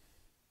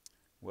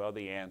 Well,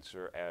 the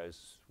answer,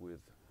 as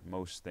with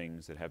most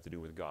things that have to do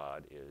with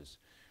God, is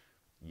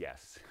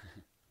yes.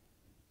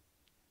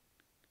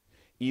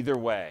 Either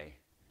way,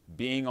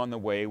 being on the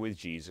way with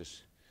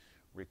Jesus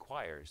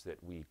requires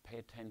that we pay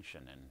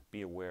attention and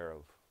be aware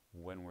of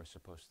when we're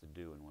supposed to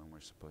do and when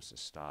we're supposed to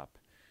stop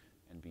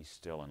and be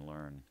still and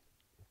learn.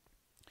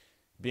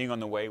 Being on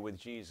the way with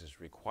Jesus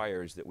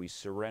requires that we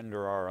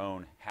surrender our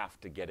own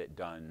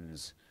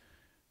have-to-get-it-dones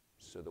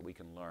so that we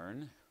can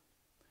learn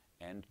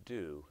and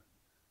do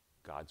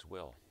God's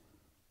will.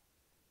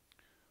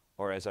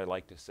 Or as I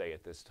like to say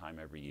at this time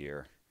every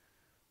year,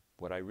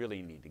 what I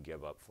really need to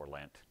give up for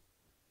Lent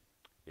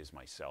is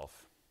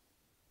myself.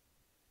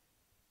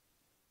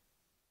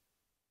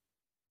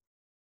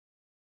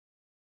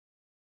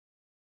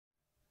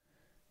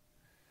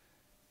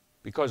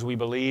 Because we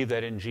believe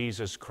that in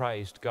Jesus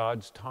Christ,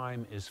 God's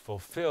time is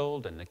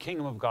fulfilled and the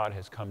kingdom of God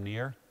has come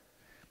near,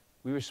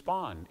 we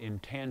respond in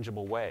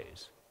tangible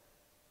ways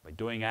by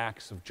doing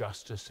acts of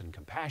justice and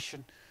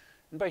compassion,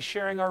 and by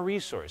sharing our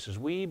resources.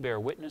 We bear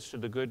witness to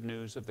the good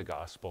news of the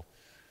gospel.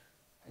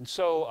 And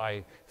so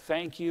I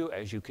thank you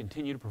as you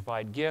continue to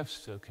provide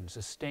gifts that can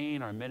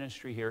sustain our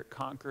ministry here at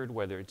Concord,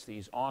 whether it's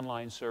these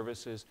online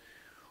services,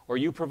 or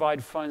you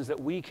provide funds that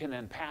we can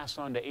then pass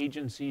on to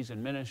agencies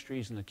and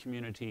ministries in the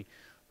community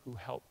who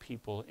help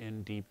people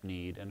in deep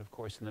need. And of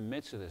course, in the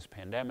midst of this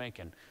pandemic,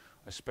 and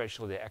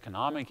especially the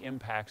economic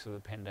impacts of the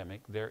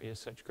pandemic, there is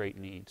such great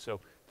need. So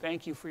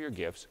thank you for your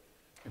gifts.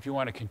 If you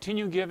want to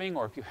continue giving,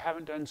 or if you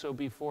haven't done so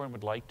before and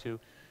would like to,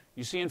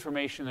 you see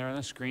information there on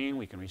the screen.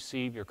 We can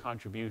receive your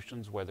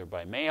contributions, whether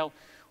by mail,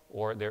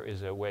 or there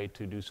is a way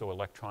to do so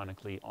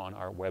electronically on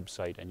our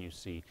website, and you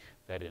see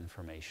that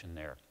information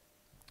there.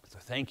 So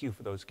thank you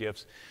for those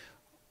gifts.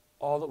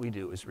 All that we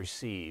do is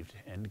received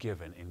and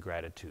given in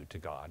gratitude to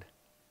God.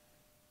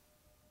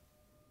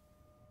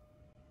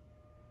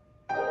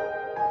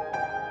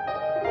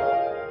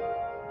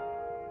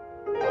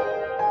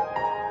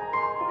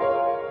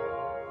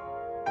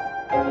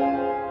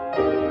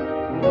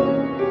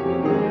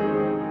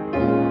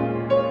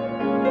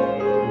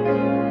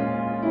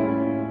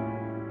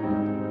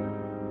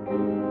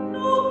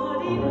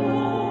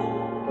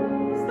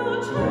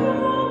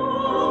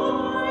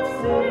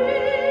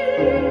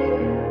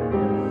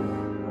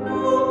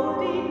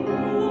 Nobody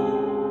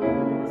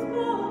knows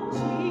but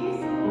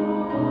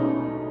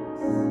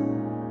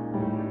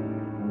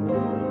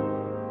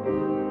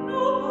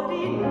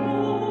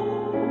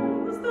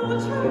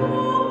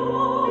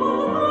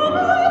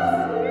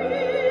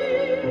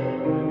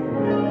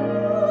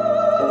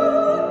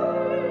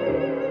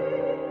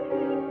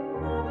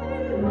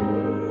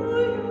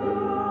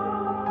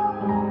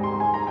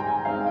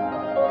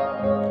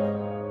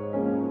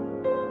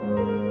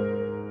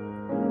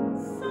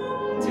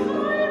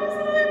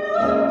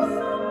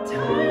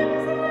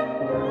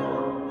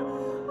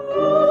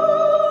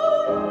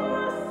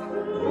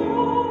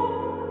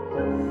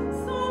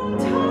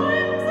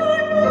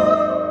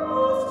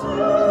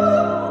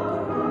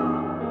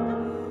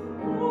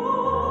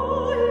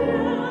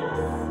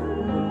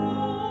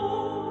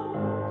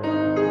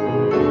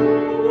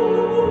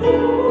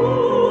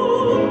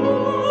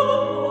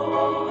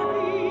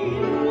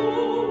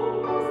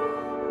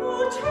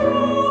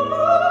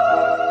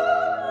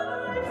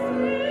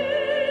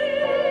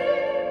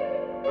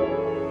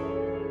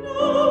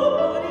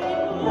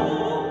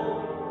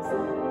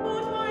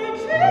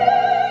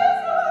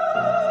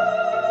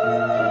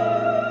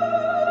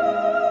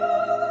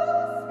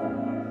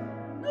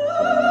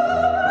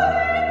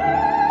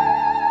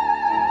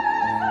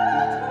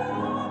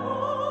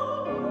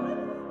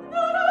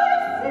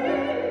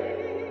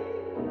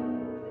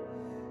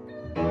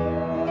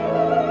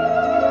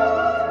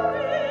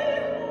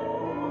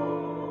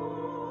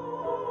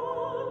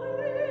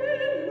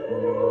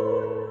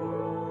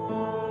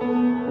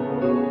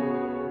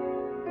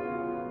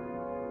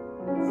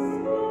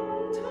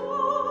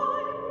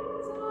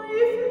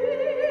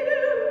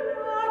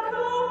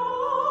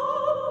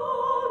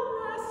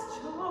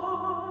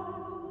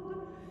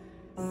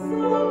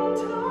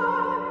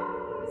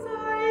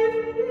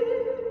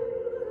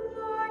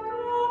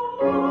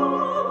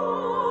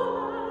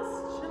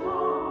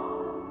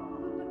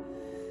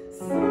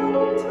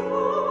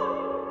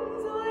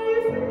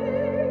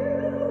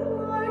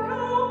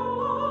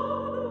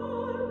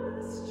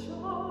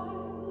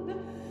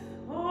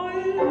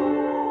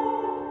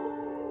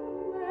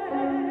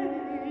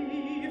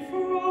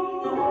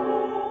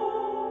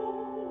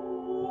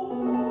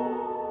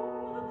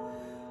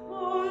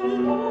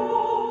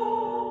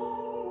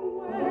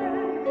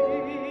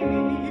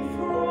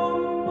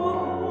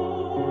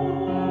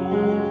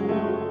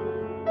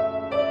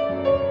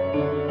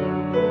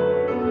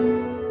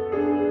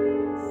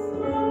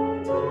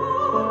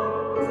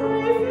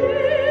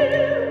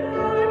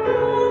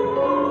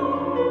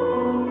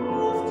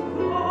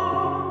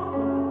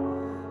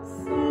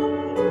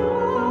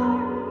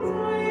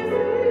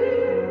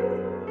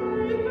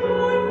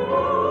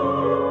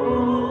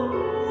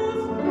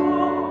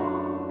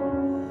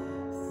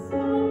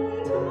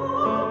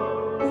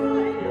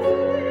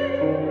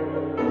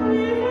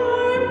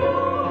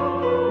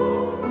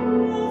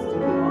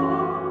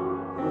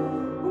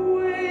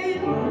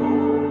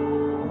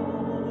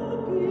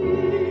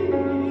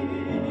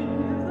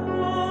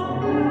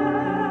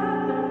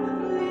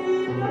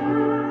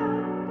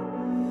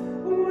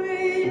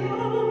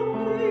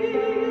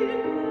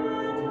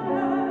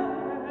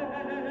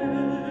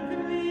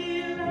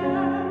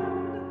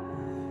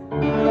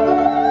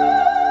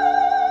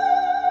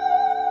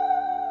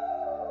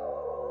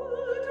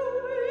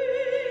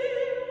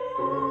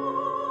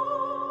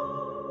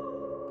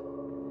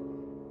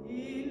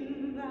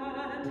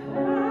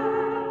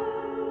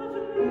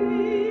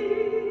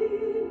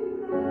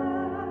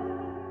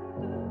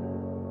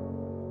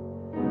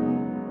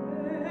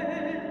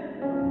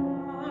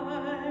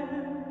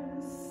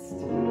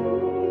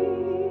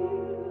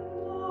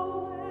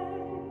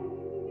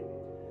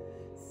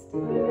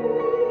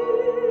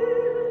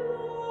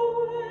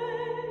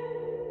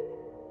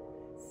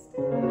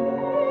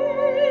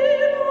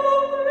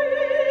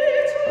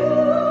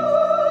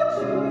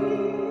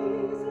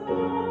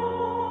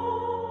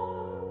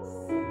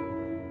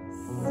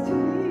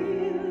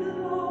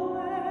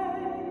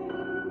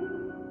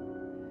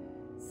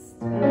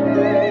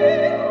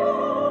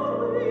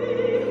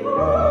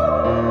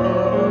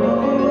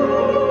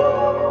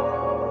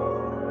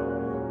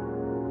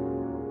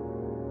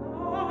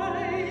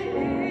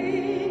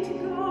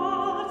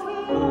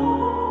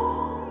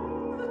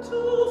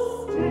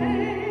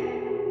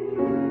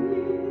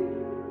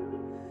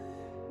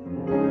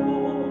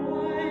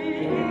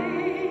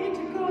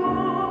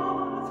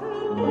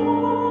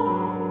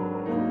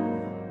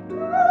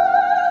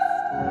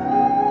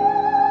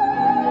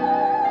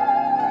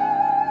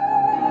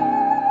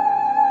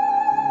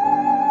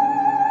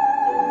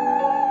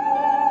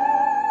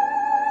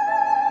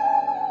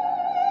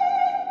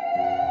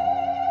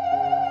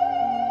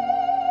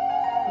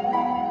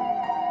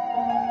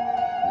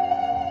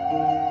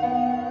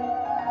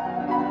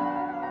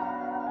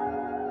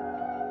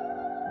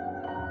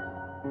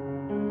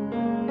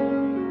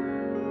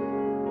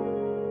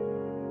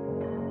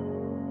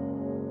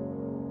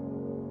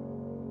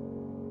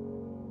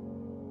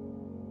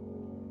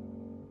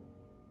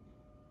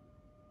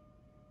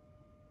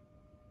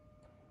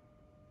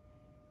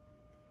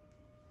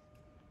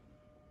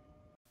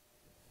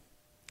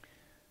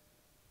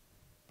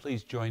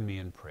Please join me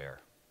in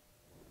prayer.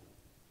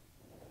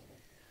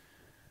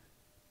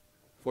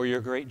 For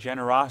your great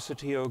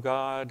generosity, O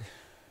God,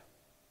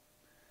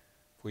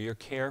 for your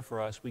care for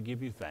us, we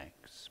give you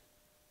thanks.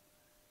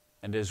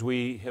 And as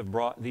we have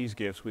brought these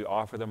gifts, we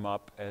offer them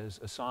up as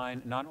a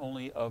sign not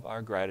only of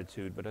our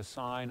gratitude, but a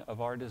sign of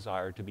our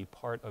desire to be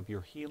part of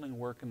your healing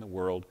work in the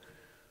world,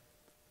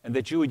 and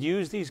that you would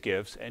use these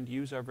gifts and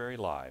use our very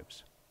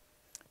lives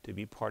to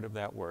be part of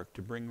that work,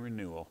 to bring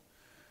renewal,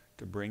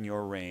 to bring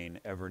your reign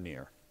ever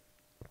near.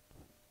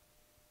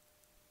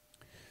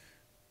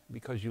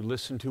 Because you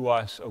listen to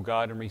us, O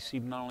God, and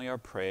receive not only our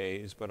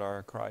praise, but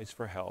our cries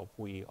for help,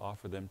 we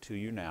offer them to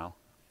you now.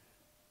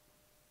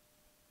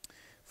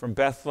 From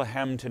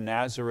Bethlehem to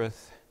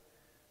Nazareth,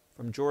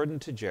 from Jordan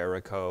to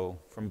Jericho,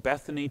 from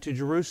Bethany to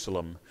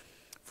Jerusalem,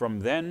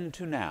 from then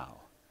to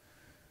now,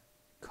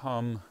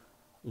 come,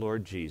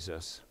 Lord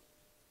Jesus,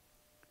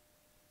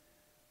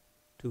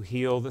 to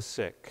heal the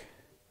sick,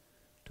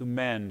 to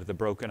mend the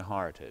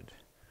brokenhearted,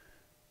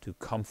 to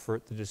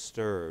comfort the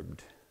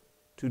disturbed,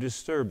 to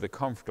disturb the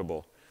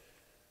comfortable,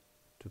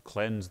 to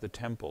cleanse the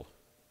temple,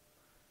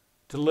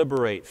 to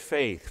liberate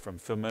faith from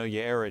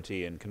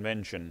familiarity and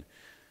convention.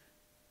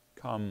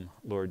 Come,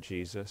 Lord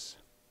Jesus,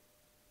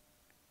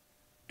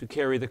 to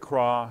carry the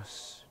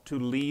cross, to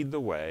lead the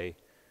way,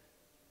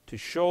 to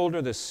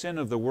shoulder the sin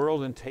of the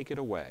world and take it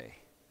away.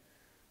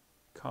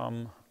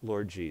 Come,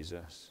 Lord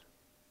Jesus.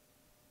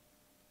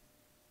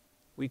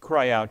 We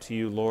cry out to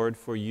you, Lord,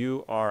 for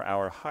you are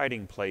our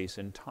hiding place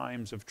in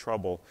times of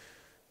trouble,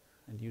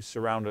 and you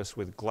surround us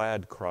with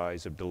glad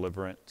cries of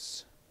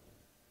deliverance.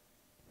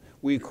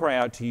 We cry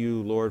out to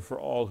you, Lord, for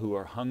all who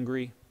are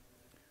hungry,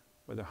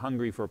 whether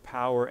hungry for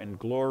power and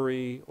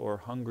glory or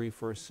hungry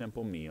for a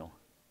simple meal.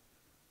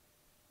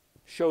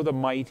 Show the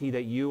mighty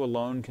that you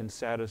alone can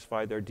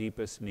satisfy their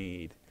deepest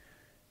need,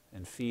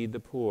 and feed the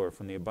poor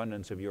from the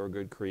abundance of your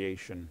good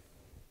creation.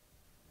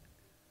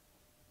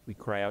 We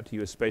cry out to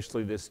you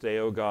especially this day,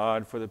 O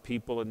God, for the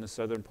people in the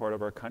southern part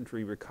of our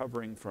country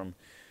recovering from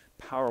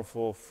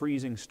powerful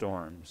freezing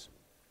storms,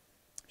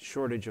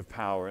 shortage of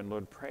power. And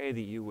Lord, pray that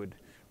you would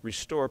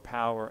restore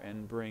power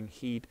and bring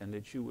heat, and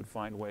that you would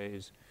find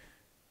ways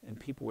and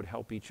people would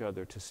help each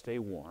other to stay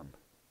warm,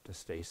 to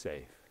stay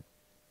safe.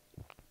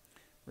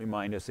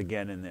 Remind us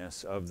again in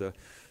this of the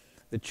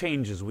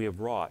changes we have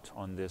wrought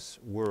on this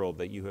world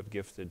that you have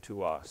gifted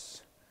to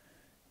us.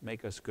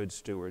 Make us good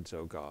stewards,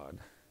 O God,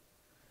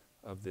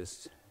 of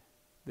this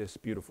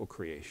beautiful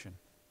creation.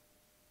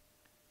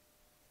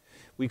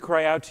 We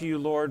cry out to you,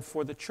 Lord,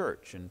 for the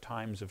church in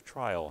times of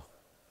trial,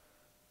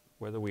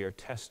 whether we are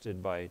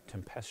tested by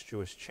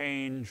tempestuous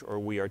change or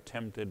we are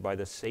tempted by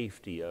the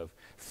safety of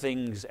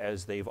things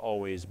as they've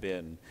always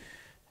been,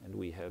 and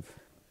we have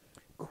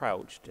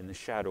crouched in the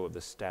shadow of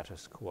the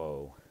status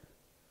quo.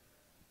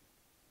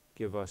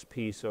 Give us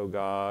peace, O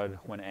God,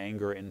 when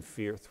anger and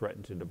fear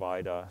threaten to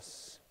divide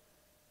us,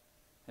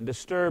 and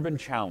disturb and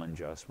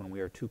challenge us when we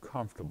are too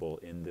comfortable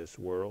in this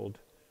world,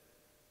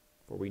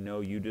 for we know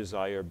you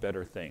desire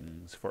better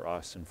things for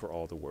us and for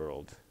all the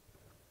world.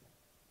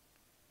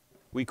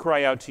 We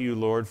cry out to you,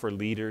 Lord, for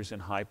leaders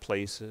in high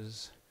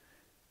places,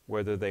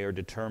 whether they are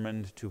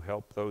determined to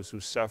help those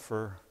who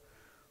suffer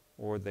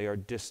or they are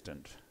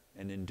distant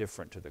and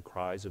indifferent to the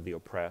cries of the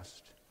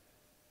oppressed.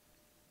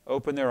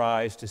 Open their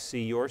eyes to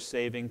see your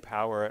saving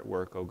power at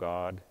work, O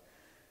God,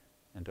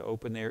 and to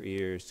open their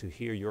ears to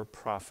hear your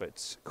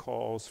prophets'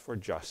 calls for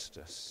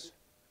justice.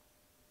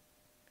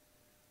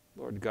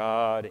 Lord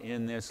God,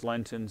 in this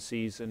Lenten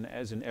season,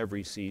 as in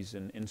every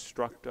season,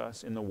 instruct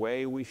us in the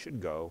way we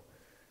should go,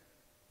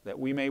 that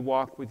we may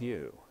walk with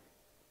you,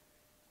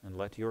 and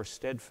let your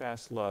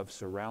steadfast love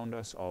surround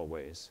us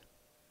always.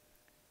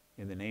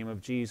 In the name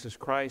of Jesus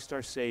Christ,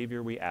 our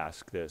Savior, we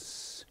ask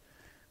this,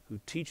 who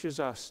teaches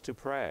us to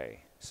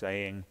pray,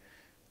 saying,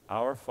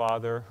 Our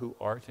Father, who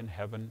art in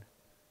heaven,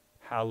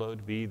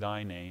 hallowed be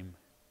thy name.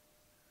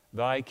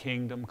 Thy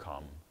kingdom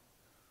come.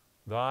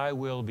 Thy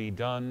will be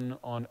done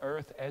on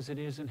earth as it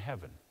is in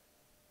heaven.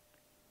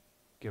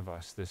 Give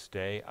us this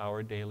day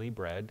our daily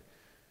bread,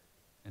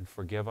 and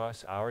forgive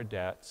us our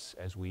debts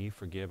as we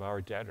forgive our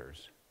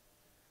debtors.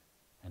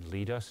 And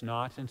lead us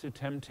not into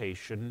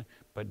temptation,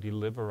 but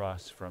deliver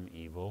us from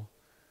evil.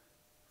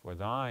 For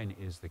thine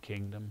is the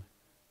kingdom,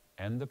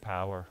 and the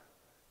power,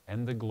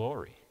 and the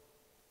glory,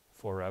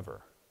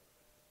 forever.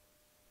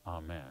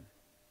 Amen.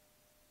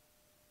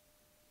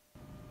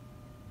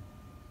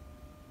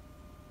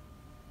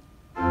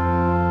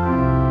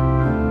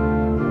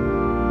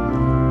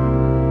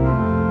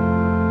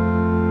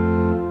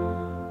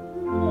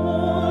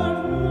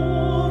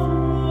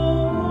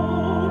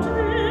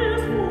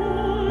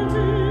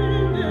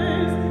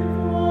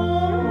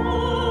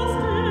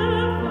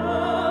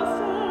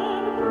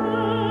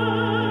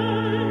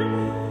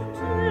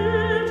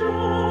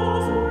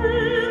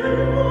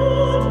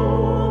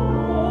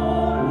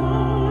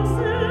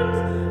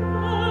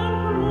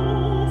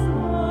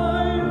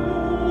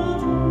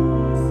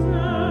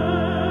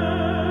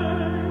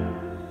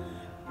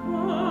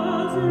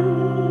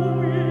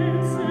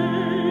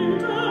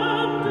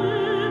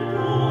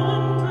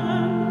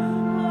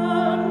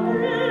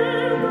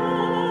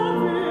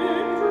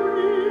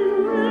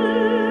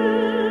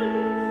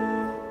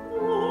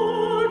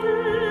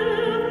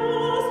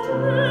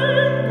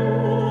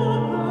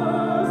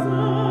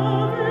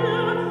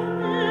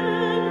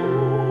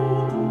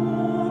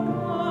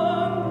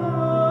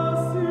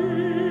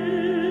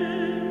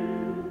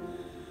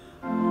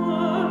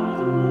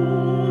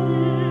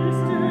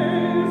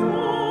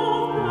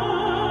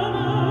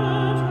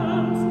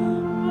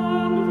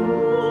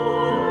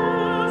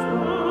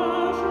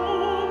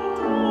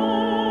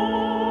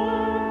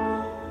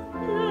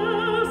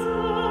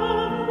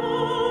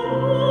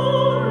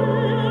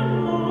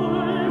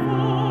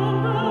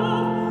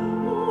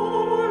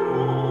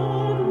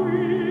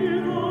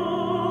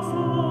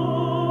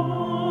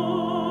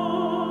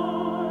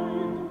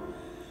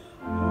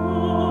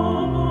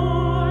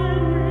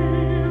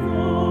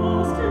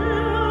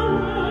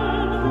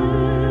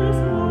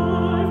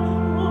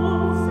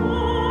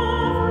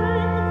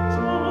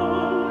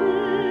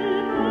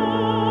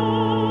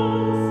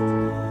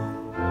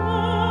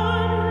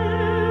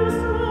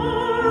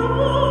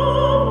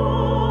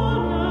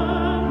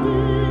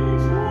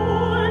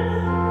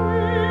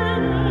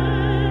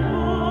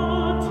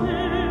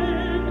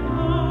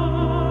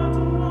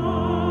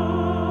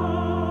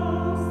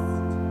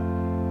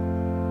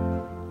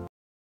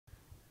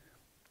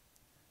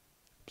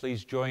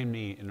 Please join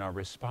me in our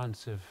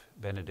responsive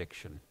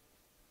benediction.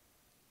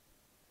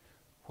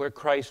 Where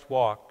Christ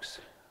walks,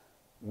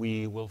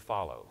 we will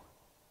follow.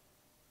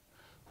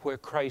 Where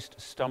Christ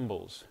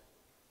stumbles,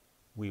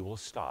 we will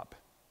stop.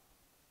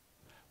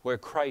 Where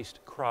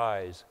Christ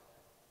cries,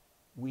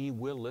 we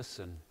will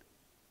listen.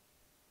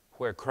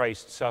 Where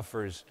Christ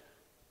suffers,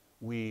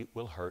 we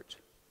will hurt.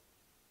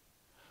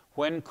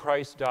 When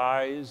Christ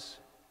dies,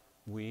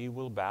 we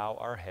will bow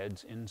our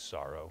heads in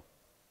sorrow.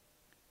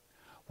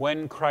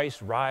 When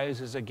Christ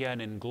rises again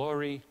in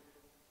glory,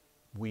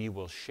 we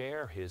will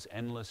share his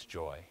endless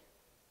joy.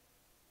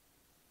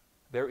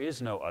 There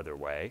is no other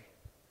way.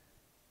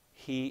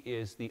 He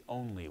is the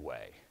only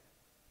way.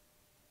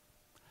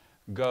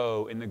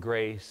 Go in the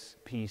grace,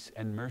 peace,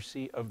 and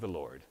mercy of the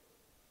Lord.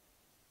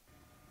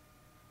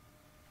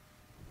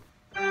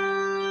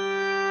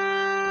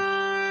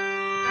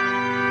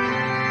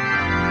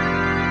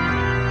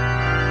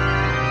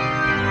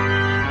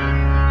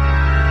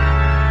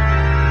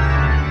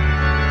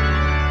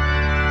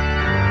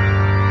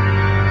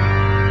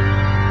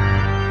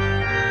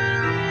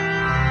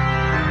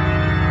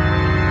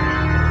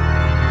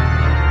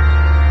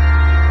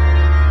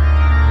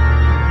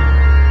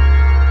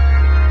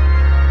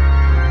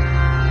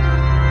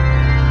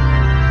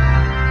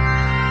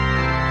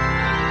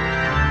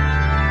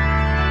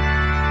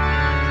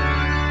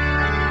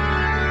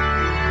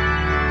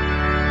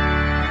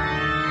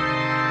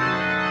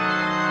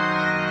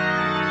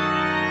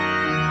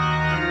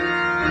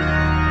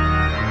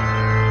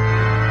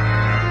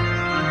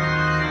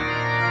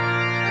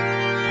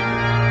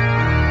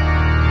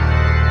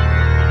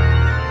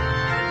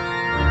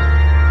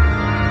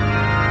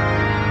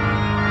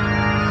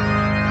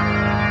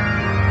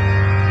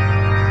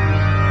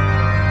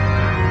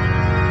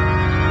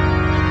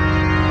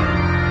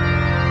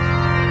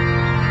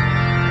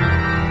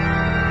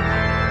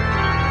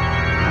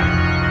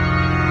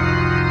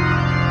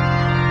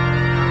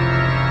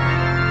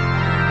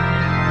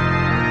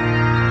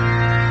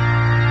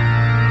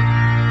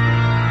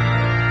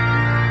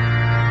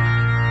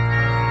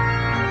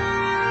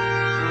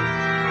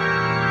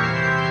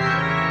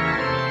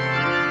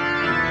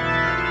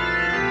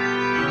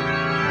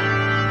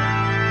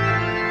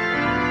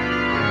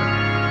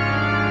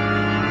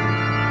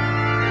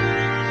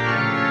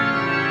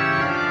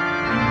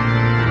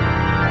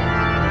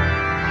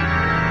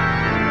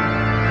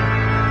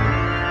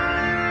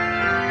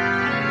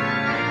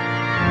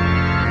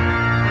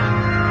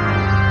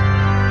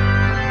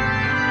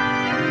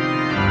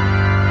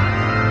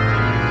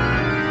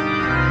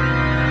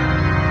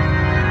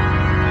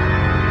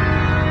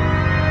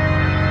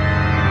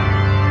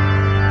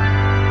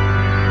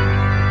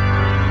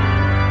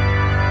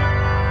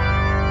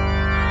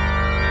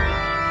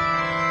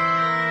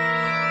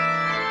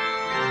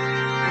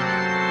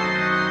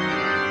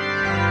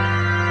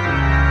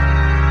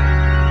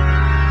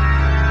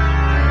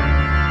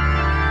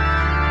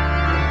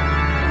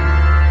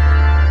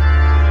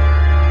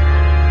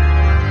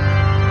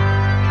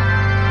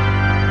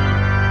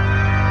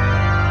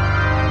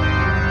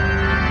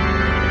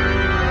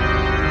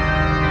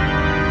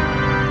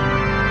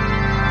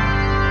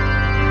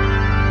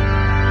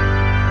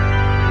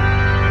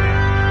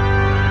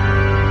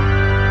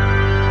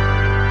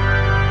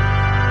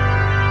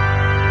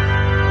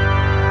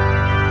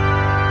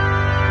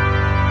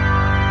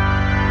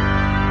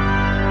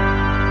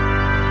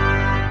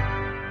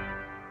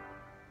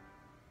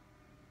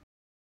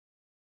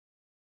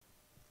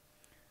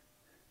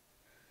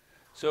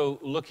 So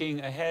looking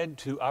ahead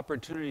to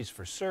opportunities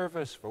for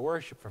service, for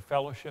worship, for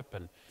fellowship,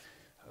 and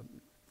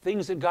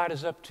things that God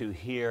is up to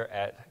here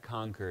at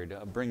Concord.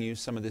 I'll bring you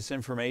some of this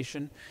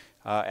information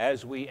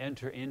as we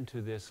enter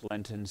into this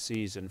Lenten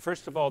season.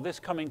 First of all, this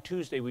coming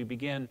Tuesday we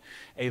begin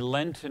a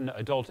Lenten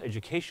adult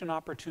education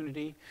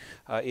opportunity.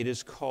 It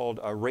is called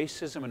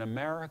Racism in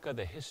America,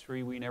 the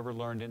History We Never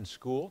Learned in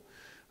School.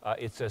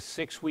 It's a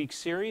 6-week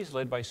series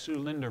led by Sue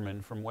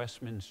Linderman from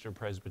Westminster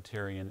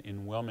Presbyterian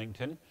in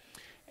Wilmington.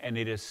 And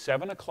it is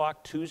 7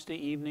 o'clock Tuesday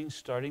evening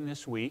starting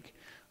this week.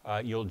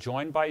 You'll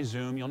join by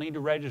Zoom. You'll need to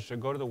register.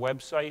 Go to the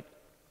website.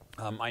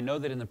 I know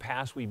that in the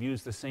past we've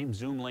used the same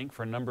Zoom link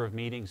for a number of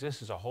meetings.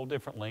 This is a whole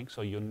different link,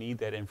 so you'll need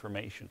that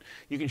information.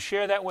 You can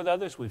share that with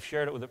others. We've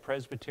shared it with the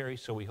presbytery,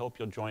 so we hope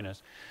you'll join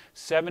us.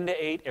 7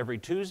 to 8 every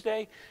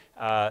Tuesday.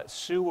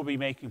 Sue will be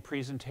making a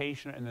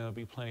presentation, and there'll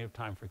be plenty of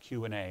time for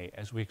Q&A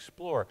as we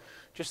explore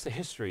just the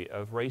history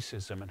of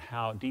racism and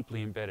how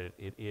deeply embedded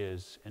it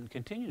is and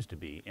continues to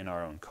be in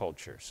our own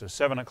culture. So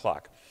 7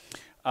 o'clock.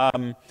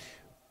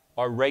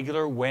 Our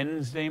regular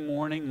Wednesday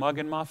morning Mug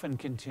and Muffin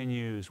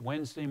continues.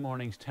 Wednesday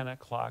mornings, 10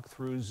 o'clock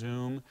through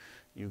Zoom.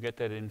 You get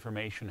that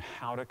information,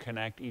 how to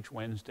connect each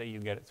Wednesday.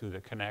 You get it through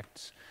the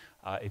Connects.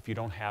 If you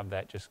don't have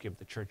that, just give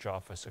the church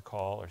office a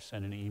call or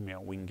send an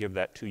email. We can give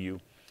that to you.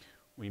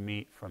 We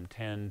meet from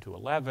 10 to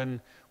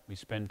 11. We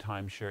spend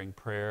time sharing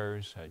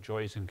prayers,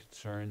 joys and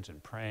concerns,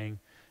 and praying.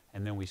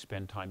 And then we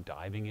spend time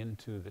diving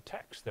into the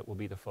text that will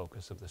be the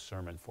focus of the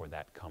sermon for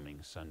that coming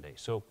Sunday.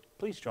 So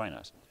please join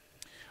us.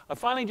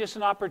 Finally, just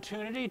an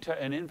opportunity,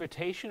 an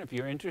invitation if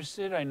you're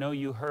interested. I know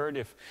you heard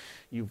if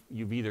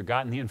you've either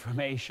gotten the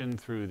information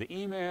through the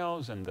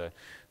emails and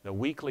the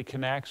weekly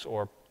connects,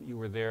 or you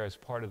were there as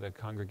part of the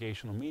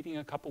congregational meeting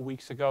a couple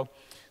weeks ago,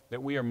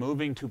 that we are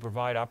moving to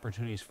provide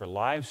opportunities for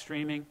live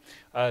streaming.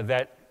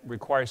 That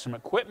requires some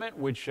equipment,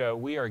 which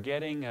we are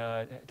getting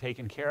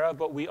taken care of,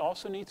 but we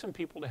also need some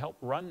people to help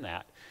run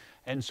that.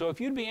 And so if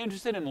you'd be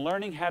interested in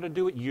learning how to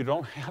do it, you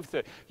don't have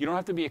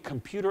to be a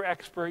computer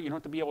expert, you don't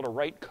have to be able to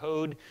write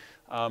code,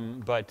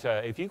 but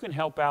if you can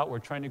help out, we're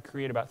trying to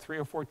create about 3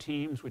 or 4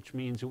 teams, which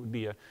means it would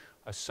be a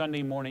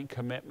Sunday morning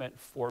commitment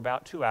for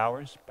about 2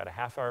 hours, about a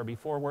half hour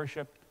before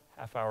worship,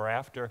 half hour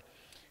after.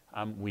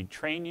 We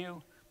train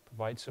you,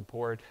 provide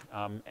support,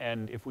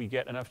 and if we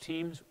get enough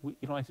teams, you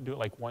don't have to do it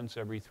like once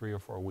every 3 or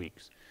 4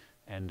 weeks.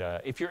 And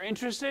if you're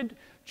interested,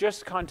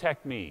 just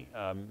contact me.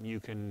 You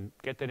can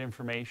get that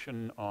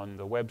information on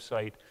the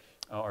website,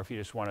 or if you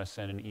just want to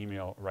send an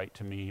email right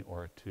to me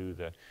or to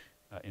the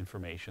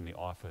information, the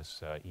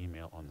office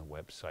email on the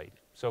website.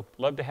 So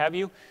love to have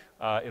you.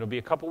 It'll be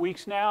a couple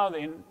weeks now.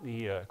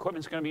 The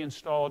equipment's going to be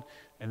installed,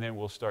 and then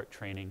we'll start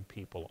training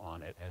people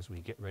on it as we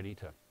get ready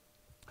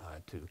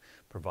to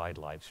provide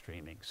live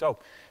streaming. So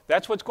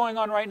that's what's going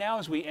on right now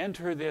as we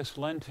enter this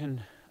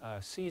Lenten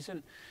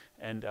season.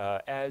 And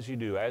as you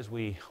do, as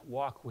we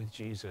walk with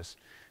Jesus,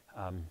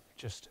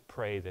 just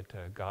pray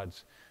that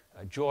God's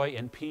joy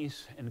and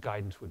peace and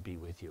guidance would be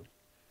with you.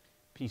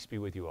 Peace be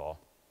with you all.